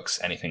read books,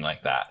 anything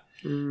like that.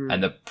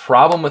 And the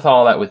problem with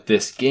all that with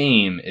this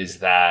game is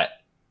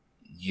that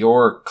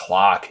your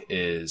clock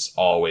is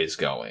always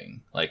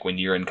going. Like when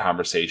you're in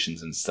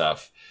conversations and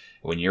stuff,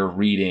 when you're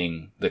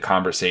reading the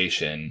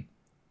conversation,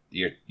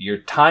 your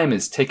time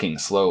is ticking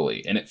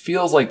slowly, and it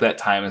feels like that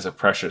time is a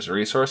precious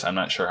resource. I'm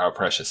not sure how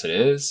precious it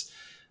is,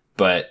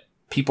 but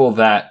people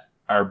that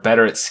are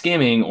better at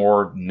skimming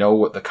or know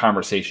what the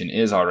conversation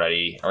is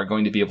already are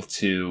going to be able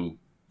to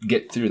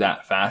get through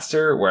that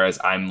faster. Whereas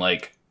I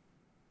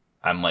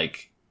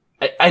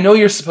know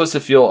you're supposed to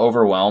feel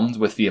overwhelmed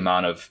with the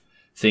amount of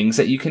things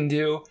that you can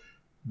do,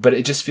 but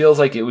it just feels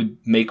like it would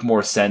make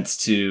more sense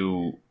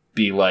to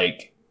be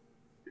like,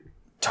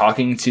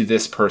 talking to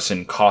this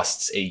person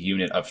costs a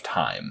unit of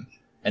time.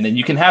 And then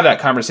you can have that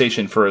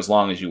conversation for as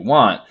long as you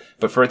want,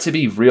 but for it to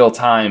be real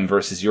time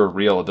versus your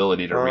real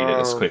ability to read it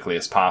as quickly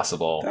as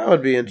possible. That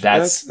would be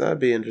interesting. That'd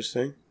be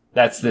interesting.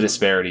 That's the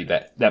disparity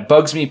that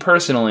bugs me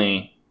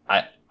personally.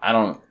 I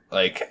don't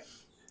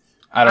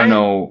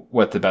know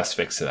what the best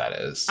fix to that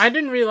is. I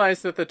didn't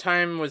realize that the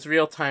time was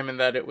real time and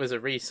that it was a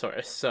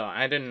resource, so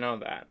I didn't know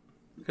that.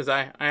 Because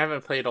I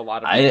haven't played a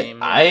lot of the game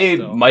yet, I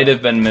might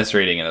have been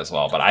misreading it as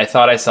well, but I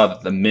thought I saw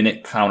that the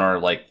minute counter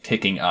like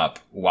ticking up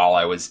while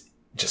I was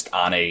just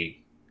on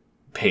a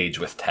page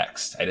with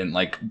text. I didn't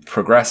like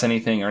progress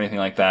anything or anything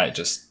like that. It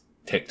just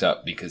ticked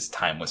up because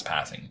time was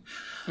passing.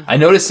 Mm-hmm. I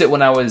noticed it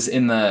when I was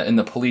in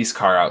the police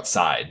car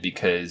outside,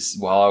 because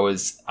while I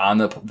was on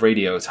the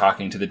radio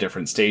talking to the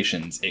different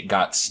stations, it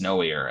got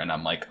snowier, and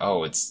I'm like,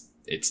 oh, it's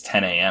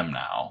 10 a.m.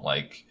 now.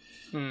 Like,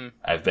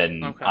 I've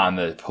been on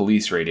the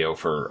police radio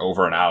for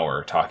over an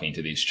hour talking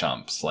to these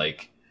chumps.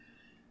 Like,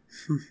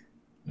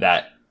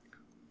 that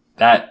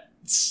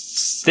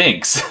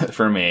stinks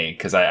for me,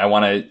 because I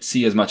want to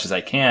see as much as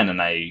I can,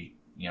 and I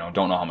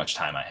don't know how much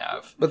time I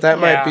have. But that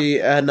might be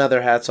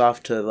another hats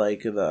off to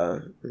like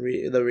the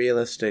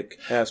realistic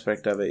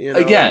aspect of it.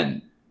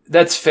 Again,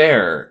 that's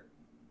fair.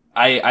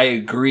 I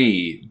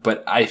agree,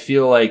 but I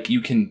feel like you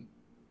can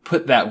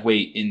put that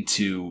weight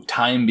into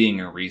time being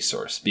a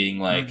resource, being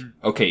like,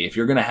 okay, if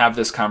you're going to have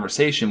this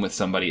conversation with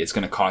somebody, it's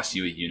going to cost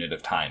you a unit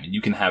of time, and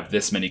you can have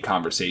this many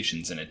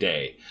conversations in a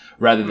day,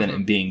 rather than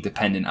it being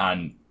dependent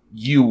on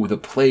you, the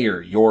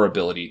player, your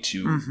ability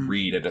to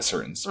read at a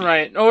certain speed.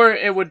 Right, or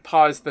it would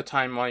pause the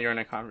time while you're in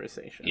a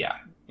conversation. Yeah.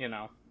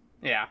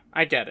 Yeah,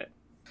 I get it.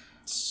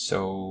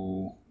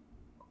 So,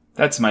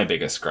 that's my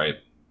biggest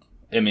gripe.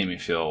 It made me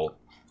feel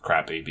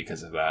crappy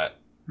because of that.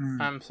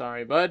 I'm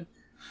sorry, bud.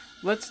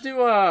 Let's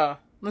do a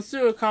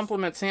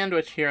compliment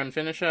sandwich here and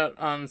finish out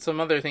on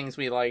some other things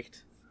we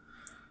liked.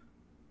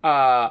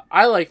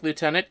 I like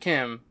Lieutenant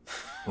Kim.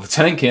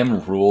 Lieutenant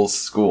Kim rules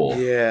school.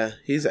 Yeah,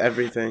 he's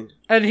everything.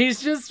 And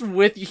he's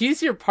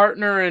he's your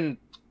partner in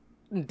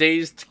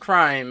Dazed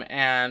Crime,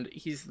 and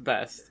he's the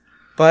best.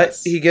 But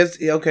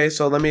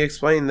so let me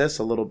explain this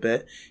a little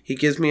bit. He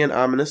gives me an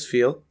ominous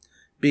feel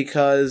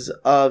because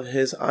of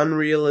his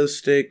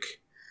unrealistic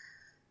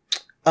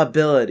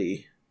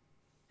ability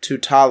to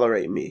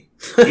tolerate me.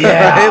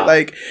 Yeah.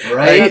 right?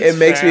 It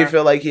makes me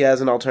feel like he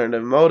has an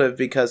alternative motive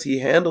because he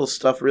handles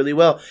stuff really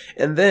well.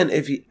 And then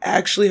if he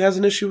actually has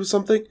an issue with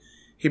something,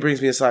 he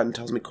brings me aside and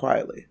tells me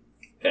quietly.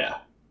 Yeah.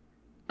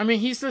 I mean,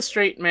 he's the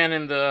straight man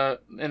in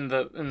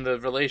the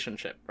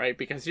relationship, right?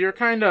 Because you're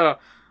kind of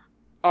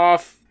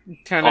off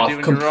doing your own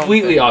thing.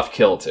 Completely off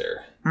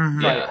kilter.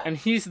 Mm-hmm. Right. Yeah. And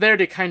he's there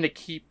to kind of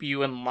keep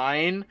you in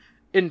line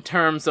in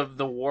terms of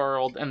the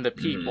world and the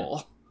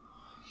people.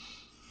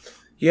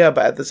 Yeah,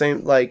 but at the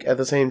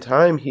same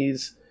time,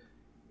 he's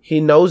he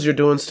knows you're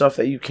doing stuff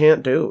that you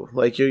can't do.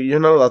 Like, you're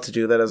not allowed to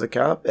do that as a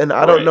cop. And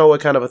I don't know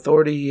what kind of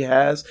authority he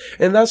has.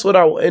 And that's what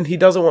and he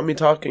doesn't want me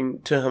talking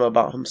to him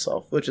about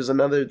himself, which is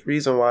another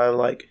reason why I'm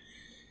like,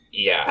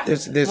 yeah,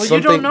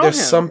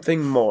 there's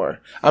something more.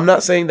 I'm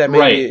not saying that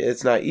maybe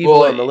it's not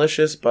evil or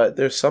malicious, but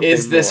there's something more.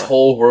 Is this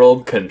whole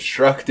world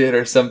constructed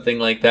or something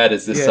like that?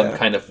 Is this some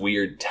kind of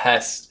weird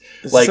test?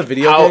 Is this a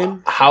video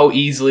game? How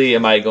easily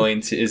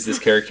is this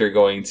character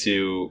going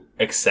to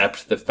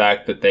accept the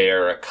fact that they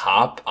are a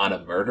cop on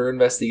a murder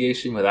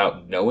investigation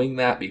without knowing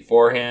that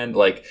beforehand?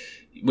 Like,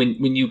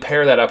 when you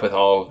pair that up with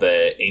all of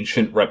the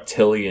ancient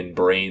reptilian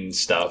brain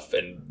stuff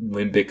and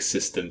limbic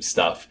system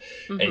stuff,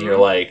 and you're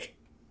like,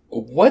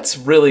 what's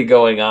really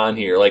going on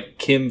here? Like,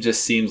 Kim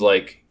just seems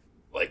like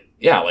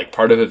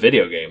part of a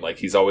video game. Like,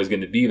 he's always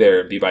going to be there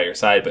and be by your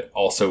side, but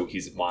also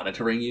he's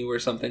monitoring you or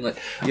something. Like,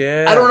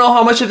 I don't know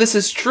how much of this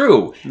is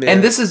true. Yeah.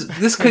 And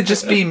this could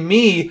just be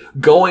me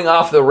going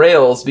off the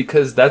rails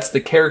because that's the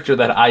character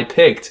that I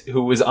picked,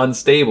 who was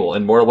unstable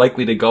and more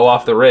likely to go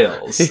off the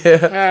rails.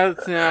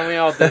 Yeah, we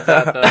all did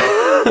that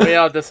though. We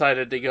all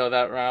decided to go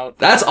that route.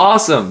 That's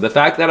awesome. The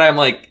fact that I'm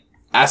like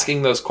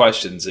asking those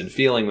questions and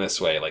feeling this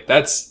way, like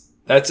that's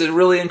a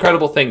really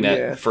incredible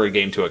thing for a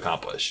game to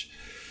accomplish.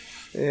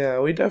 Yeah,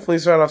 we definitely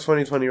start off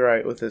 2020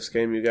 right with this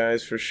game, you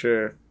guys, for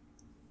sure.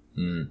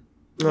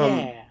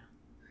 Yeah,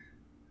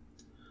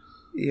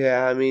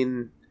 I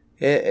mean,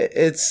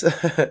 it's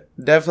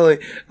definitely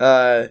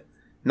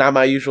not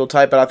my usual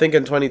type, but I think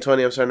in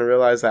 2020 I'm starting to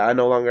realize that I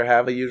no longer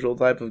have a usual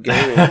type of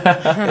gaming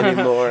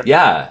anymore.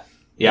 Yeah,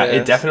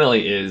 it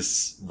definitely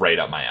is right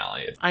up my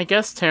alley. I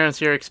guess,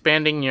 Terrence, you're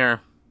expanding your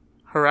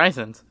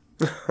horizons.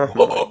 Oh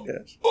my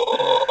gosh.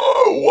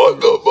 What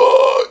the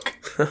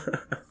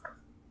fuck?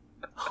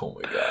 Oh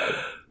my god.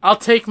 I'll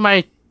take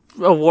my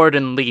award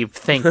and leave.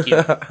 Thank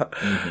you.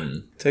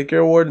 Take your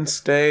award and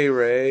stay,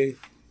 Ray.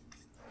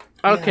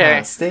 Okay.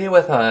 Yeah, stay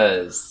with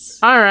us.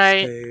 All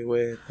right. Stay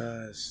with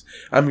us.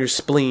 I'm your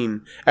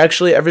spleen.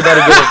 Actually, everybody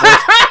get a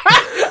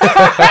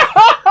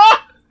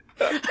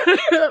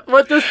voice.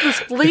 What does the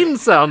spleen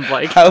sound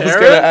like? I was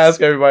going to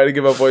ask everybody to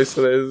give a voice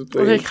to this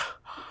spleen. Like,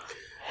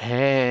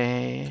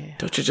 hey.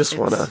 Don't you just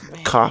want to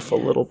cough a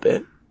little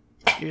bit?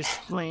 Your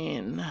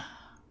spleen.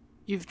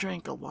 You've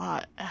drank a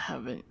lot,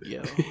 haven't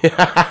you?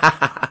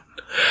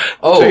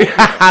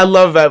 I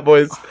love that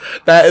voice.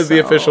 That is the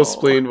official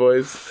spleen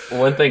voice.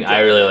 One thing I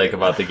really like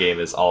about the game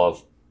is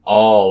all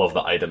of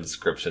the item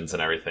descriptions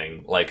and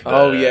everything. Like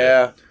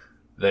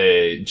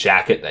the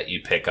jacket that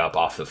you pick up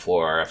off the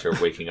floor after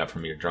waking up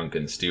from your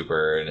drunken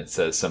stupor, and it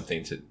says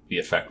something to the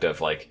effect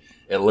of like,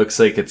 it looks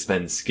like it's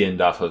been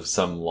skinned off of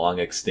some long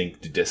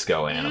extinct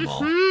disco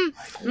animal.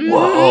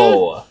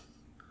 Whoa!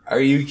 Are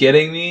you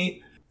kidding me?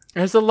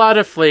 There's a lot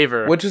of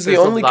flavor. Which is the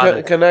only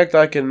connect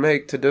I can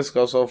make to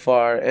disco so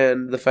far,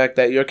 and the fact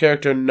that your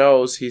character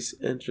knows he's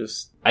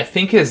interested. I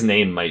think his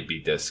name might be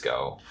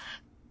Disco.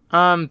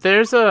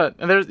 There's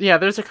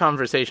a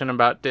conversation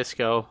about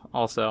disco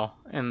also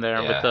in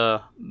there with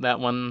that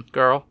one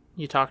girl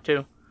you talked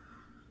to,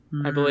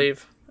 I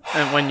believe.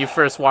 And when you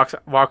first walk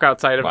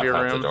outside of your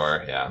room. The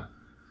door, yeah.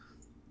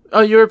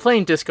 Oh, you were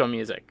playing disco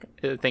music,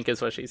 I think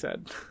is what she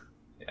said.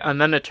 Yeah. And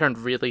then it turned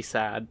really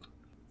sad.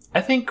 I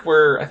think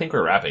we're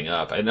wrapping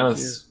up. I know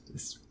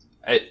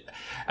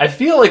I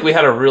feel like we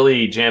had a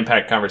really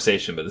jam-packed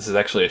conversation, but this is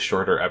actually a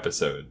shorter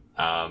episode.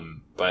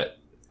 But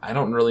I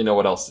don't really know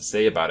what else to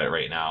say about it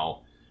right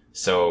now.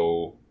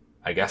 So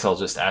I guess I'll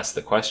just ask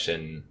the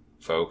question,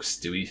 folks.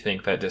 Do we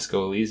think that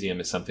Disco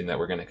Elysium is something that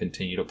we're going to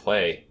continue to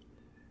play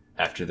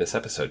after this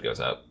episode goes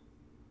up?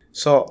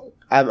 So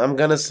I'm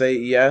going to say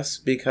yes,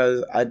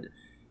 because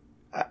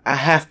I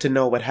have to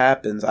know what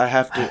happens. I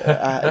have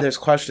to. There's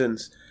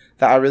questions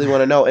that I really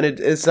want to know, and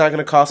it's not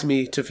going to cost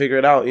me to figure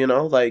it out. You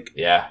know, like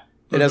it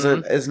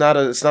doesn't. It's not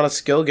a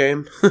skill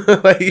game.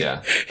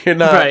 You're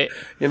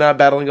not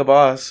battling a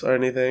boss or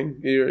anything.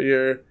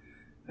 You're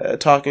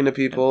talking to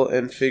people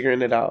and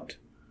figuring it out.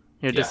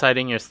 You're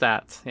deciding your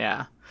stats.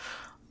 Yeah.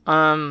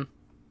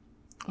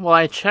 Well,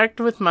 I checked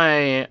with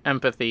my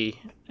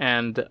empathy,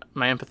 and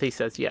my empathy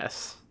says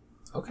yes.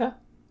 Okay.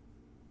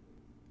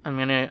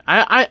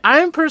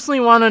 I personally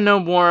want to know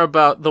more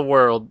about the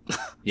world.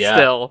 Yeah.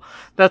 Still.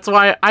 That's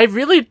why I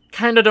really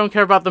kind of don't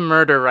care about the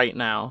murder right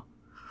now.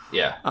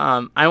 Yeah.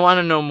 I want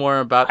to know more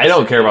about I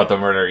don't care about the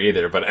murder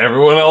either, but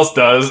everyone else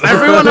does.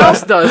 Everyone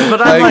else does,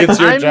 but I'm like, it's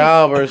your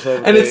job or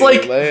something. And it's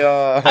like,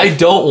 I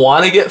don't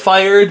want to get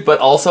fired, but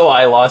also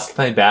I lost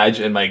my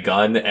badge and my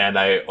gun, and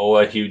I owe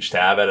a huge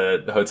tab at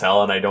a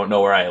hotel, and I don't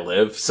know where I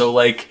live. So,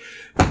 like,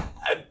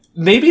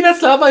 maybe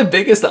that's not my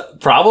biggest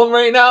problem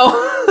right now.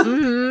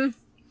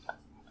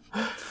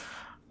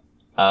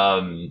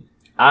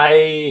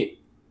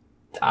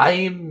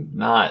 I'm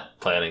not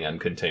planning on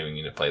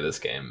continuing to play this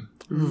game.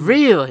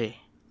 Really?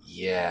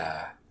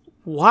 Yeah.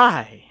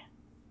 Why?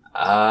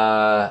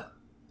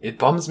 It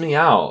bums me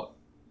out.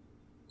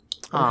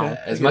 Okay.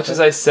 As much as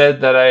I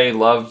said that I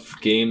love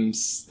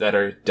games that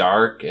are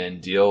dark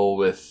and deal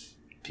with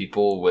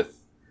people with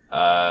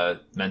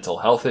mental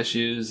health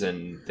issues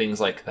and things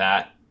like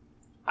that,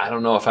 I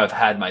don't know if I've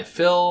had my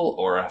fill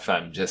or if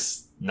I'm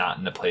just not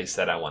in a place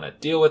that I want to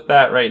deal with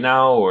that right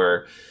now,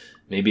 or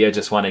maybe I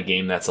just want a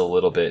game that's a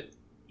little bit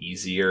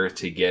easier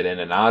to get in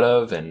and out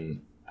of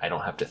and I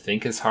don't have to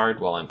think as hard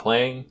while I'm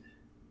playing.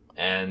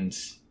 And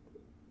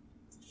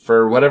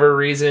for whatever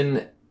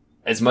reason,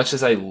 as much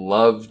as I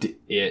loved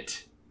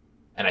it,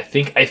 and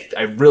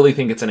I really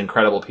think it's an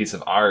incredible piece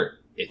of art,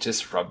 it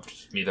just rubbed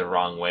me the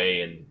wrong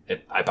way and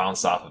I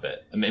bounced off of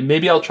it. I mean,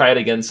 maybe I'll try it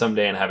again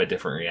someday and have a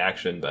different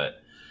reaction, but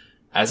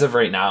as of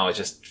right now, it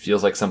just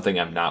feels like something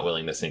I'm not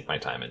willing to sink my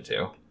time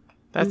into.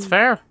 That's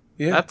fair.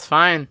 Yeah. That's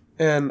fine.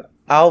 And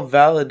I'll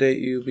validate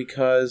you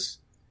because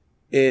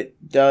it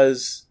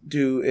does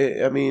do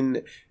it. I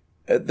mean,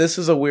 this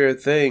is a weird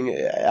thing.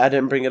 I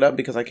didn't bring it up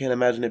because I can't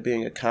imagine it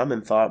being a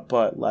common thought,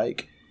 but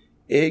like,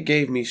 it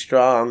gave me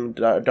strong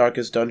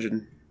Darkest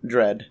Dungeon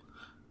dread,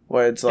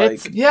 where it's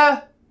like,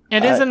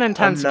 it is an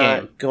intense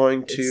game.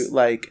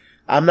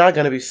 I'm not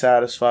going to be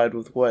satisfied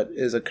with what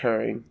is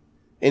occurring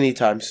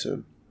anytime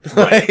soon.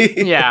 Right.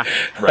 Yeah.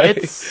 Right.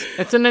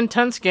 It's an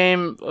intense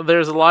game.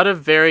 There's a lot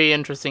of very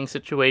interesting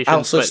situations.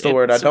 I'll switch the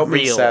word. I don't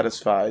mean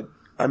satisfied.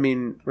 I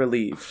mean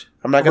relieved.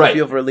 I'm not going to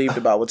feel relieved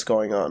about what's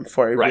going on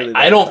for it. Right. Really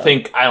I don't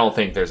think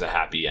there's a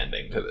happy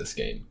ending to this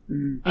game.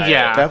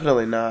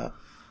 Definitely not.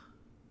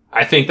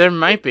 I think there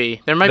might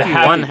be. There might be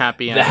one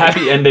happy ending. The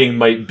happy ending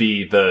might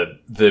be the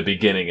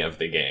beginning of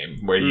the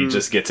game where you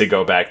just get to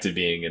go back to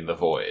being in the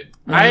void.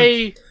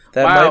 Might be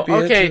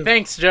okay,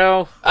 thanks,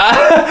 Joe.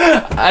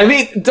 I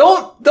mean,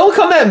 don't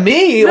come at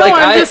me. No,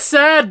 I'm just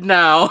sad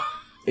now.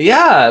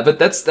 Yeah, but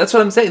that's what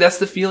I'm saying. That's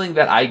the feeling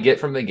that I get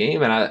from the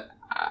game, and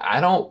I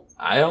don't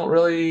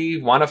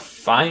really want to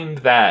find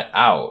that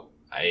out.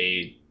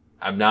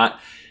 I'm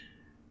not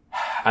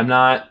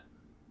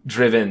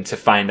driven to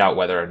find out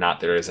whether or not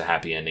there is a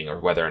happy ending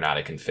or whether or not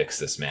I can fix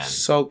this man.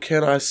 So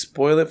can I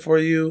spoil it for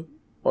you?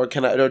 Or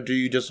do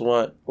you just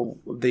want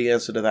the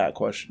answer to that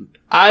question?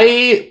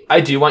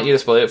 I do want you to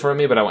spoil it for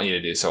me, but I want you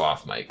to do so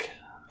off mic.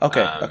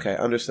 Okay,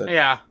 understood.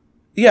 Yeah.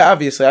 Yeah,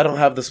 obviously, I don't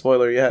have the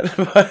spoiler yet.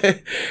 But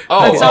it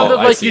sounded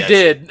like you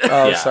did.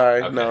 Oh,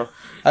 sorry, okay. No.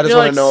 I just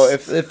want to know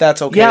if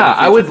that's okay. Yeah,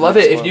 I would love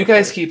it. If you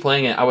guys keep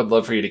playing it, I would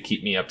love for you to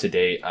keep me up to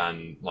date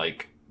on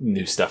like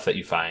new stuff that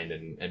you find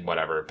and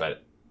whatever,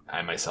 but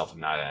I myself am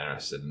not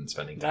interested in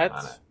spending time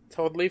on it.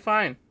 Totally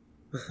fine.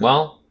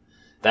 Well,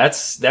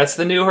 that's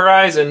the New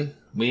Horizon.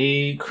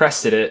 We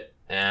crested it,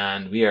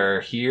 and we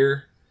are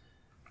here.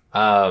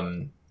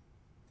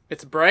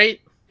 It's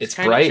bright. It's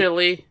kind bright. Of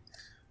chilly,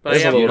 but I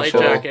have a light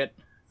jacket.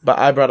 But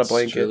I brought a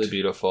blanket. It's really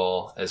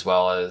beautiful, as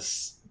well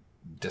as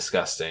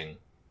disgusting,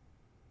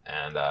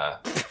 and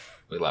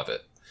we love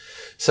it.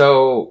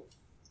 So,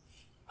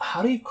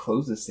 how do you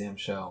close this damn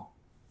show?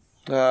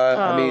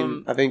 I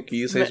mean, I think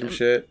you say some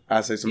shit. I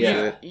say some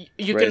shit.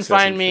 You can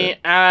find me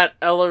at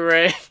Ella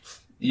Ray.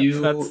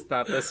 That's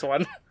not this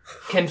one.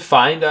 Can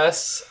find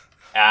us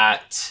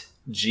at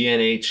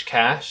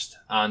GNHcast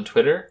on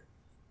Twitter,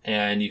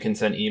 and you can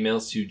send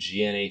emails to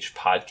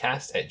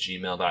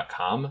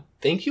gnhpodcast@gmail.com.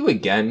 Thank you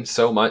again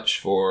so much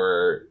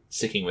for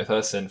sticking with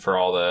us and for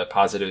all the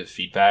positive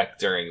feedback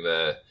during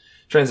the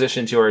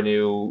transition to our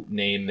new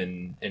name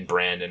and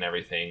brand and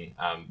everything.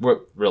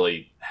 We're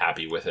really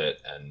happy with it,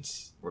 and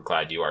we're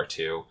glad you are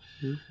too.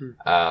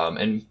 Mm-hmm.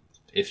 And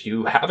if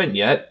you haven't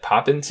yet,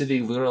 pop into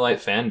the Lunar Light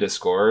fan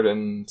Discord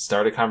and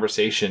start a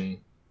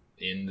conversation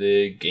in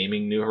the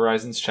Gaming New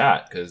Horizons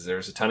chat, because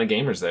there's a ton of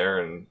gamers there,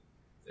 and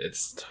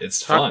it's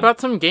fun. Talk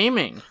about some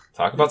gaming.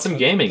 Talk about some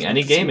gaming.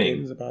 Any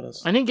gaming.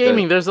 Any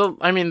gaming. There's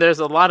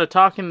a lot of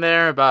talking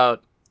there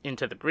about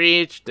Into the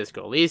Breach,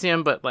 Disco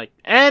Elysium, but like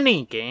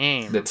any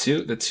game.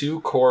 The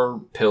two core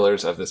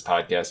pillars of this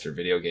podcast are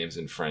video games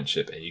and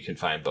friendship, and you can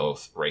find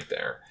both right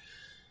there.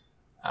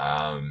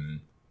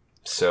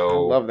 So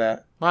I love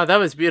that. Wow, that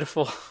was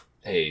beautiful.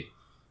 Hey,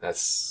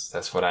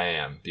 that's what I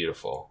am.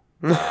 Beautiful.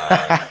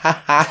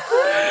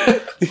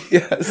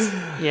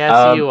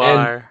 Yes, you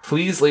are. And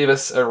please leave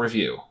us a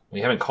review.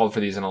 We haven't called for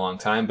these in a long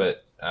time,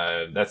 but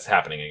that's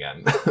happening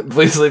again.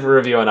 Please leave a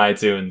review on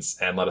iTunes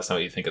and let us know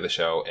what you think of the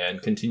show,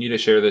 and continue to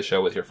share the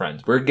show with your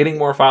friends. We're getting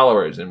more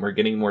followers and we're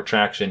getting more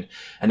traction,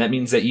 and that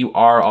means that you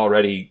are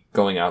already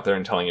going out there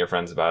and telling your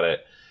friends about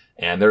it,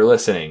 and they're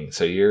listening.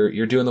 So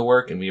you're doing the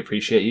work, and we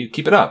appreciate you.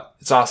 Keep it up.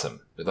 It's awesome.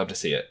 We'd love to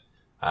see it.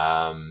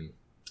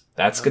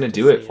 That's going to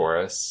do it for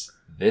us.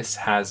 This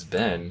has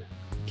been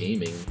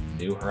Gaming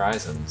New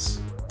Horizons.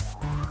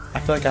 I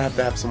feel like I have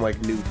to have some like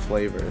new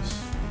flavors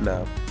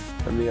now.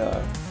 Let me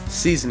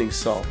seasoning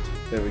salt.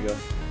 There we go.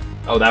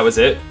 Oh, that was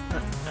it?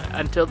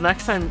 Until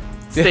next time,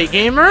 stay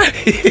gamer.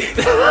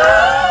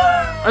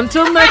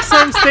 Until next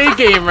time, stay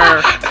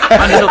gamer.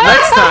 Until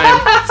next time,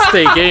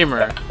 stay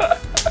gamer.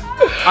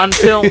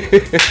 Until...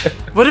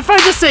 What if I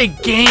just say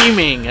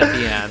gaming at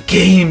the end?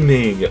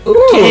 Gaming.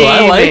 Ooh, gaming.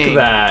 I like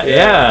that.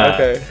 Yeah.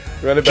 Okay.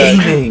 Run it back.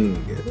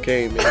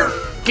 Gaming.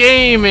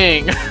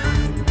 Gaming.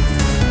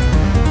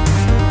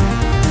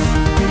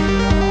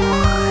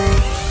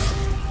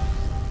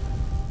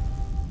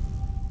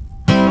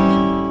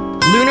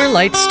 Lunar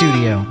Light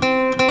Studio.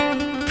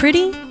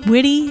 Pretty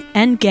witty,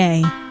 and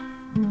gay.